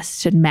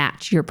invest should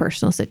match your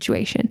personal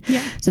situation.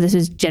 Yeah. So this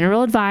is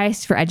general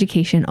advice for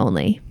education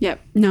only. Yep.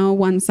 No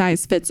one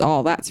size fits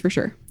all. That's for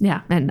sure.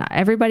 Yeah. And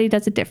everybody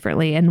does it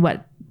differently and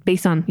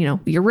based on,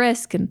 your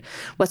risk and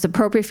what's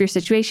appropriate for your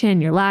situation,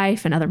 your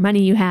life and other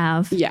money you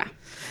have. Yeah.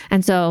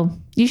 And so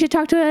you should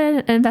talk to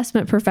an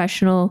investment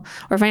professional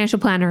or financial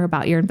planner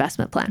about your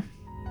investment plan.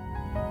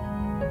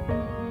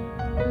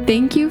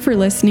 Thank you for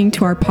listening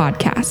to our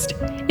podcast.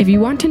 If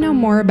you want to know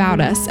more about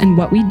us and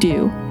what we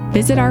do,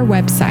 visit our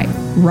website,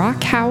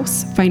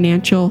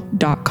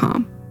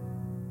 rockhousefinancial.com.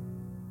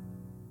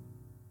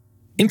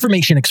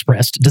 Information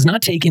expressed does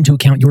not take into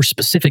account your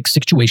specific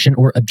situation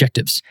or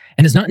objectives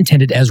and is not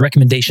intended as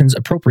recommendations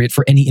appropriate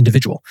for any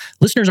individual.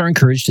 Listeners are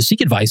encouraged to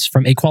seek advice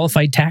from a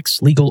qualified tax,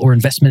 legal, or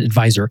investment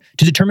advisor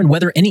to determine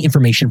whether any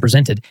information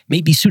presented may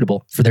be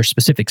suitable for their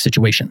specific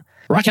situation.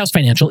 Rockhouse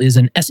Financial is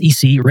an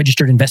SEC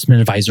registered investment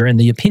advisor, and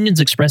the opinions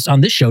expressed on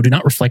this show do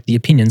not reflect the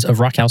opinions of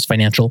Rockhouse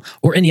Financial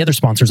or any other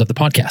sponsors of the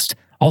podcast.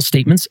 All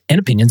statements and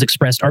opinions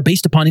expressed are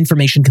based upon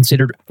information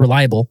considered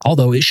reliable,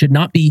 although it should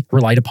not be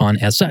relied upon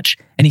as such.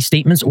 Any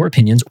statements or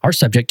opinions are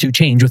subject to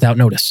change without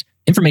notice.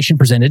 Information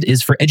presented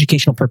is for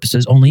educational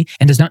purposes only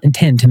and does not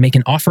intend to make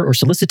an offer or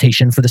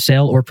solicitation for the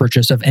sale or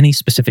purchase of any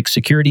specific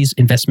securities,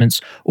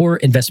 investments, or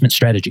investment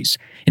strategies.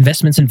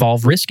 Investments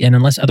involve risk and,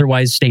 unless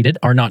otherwise stated,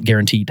 are not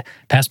guaranteed.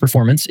 Past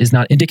performance is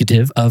not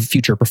indicative of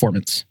future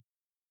performance.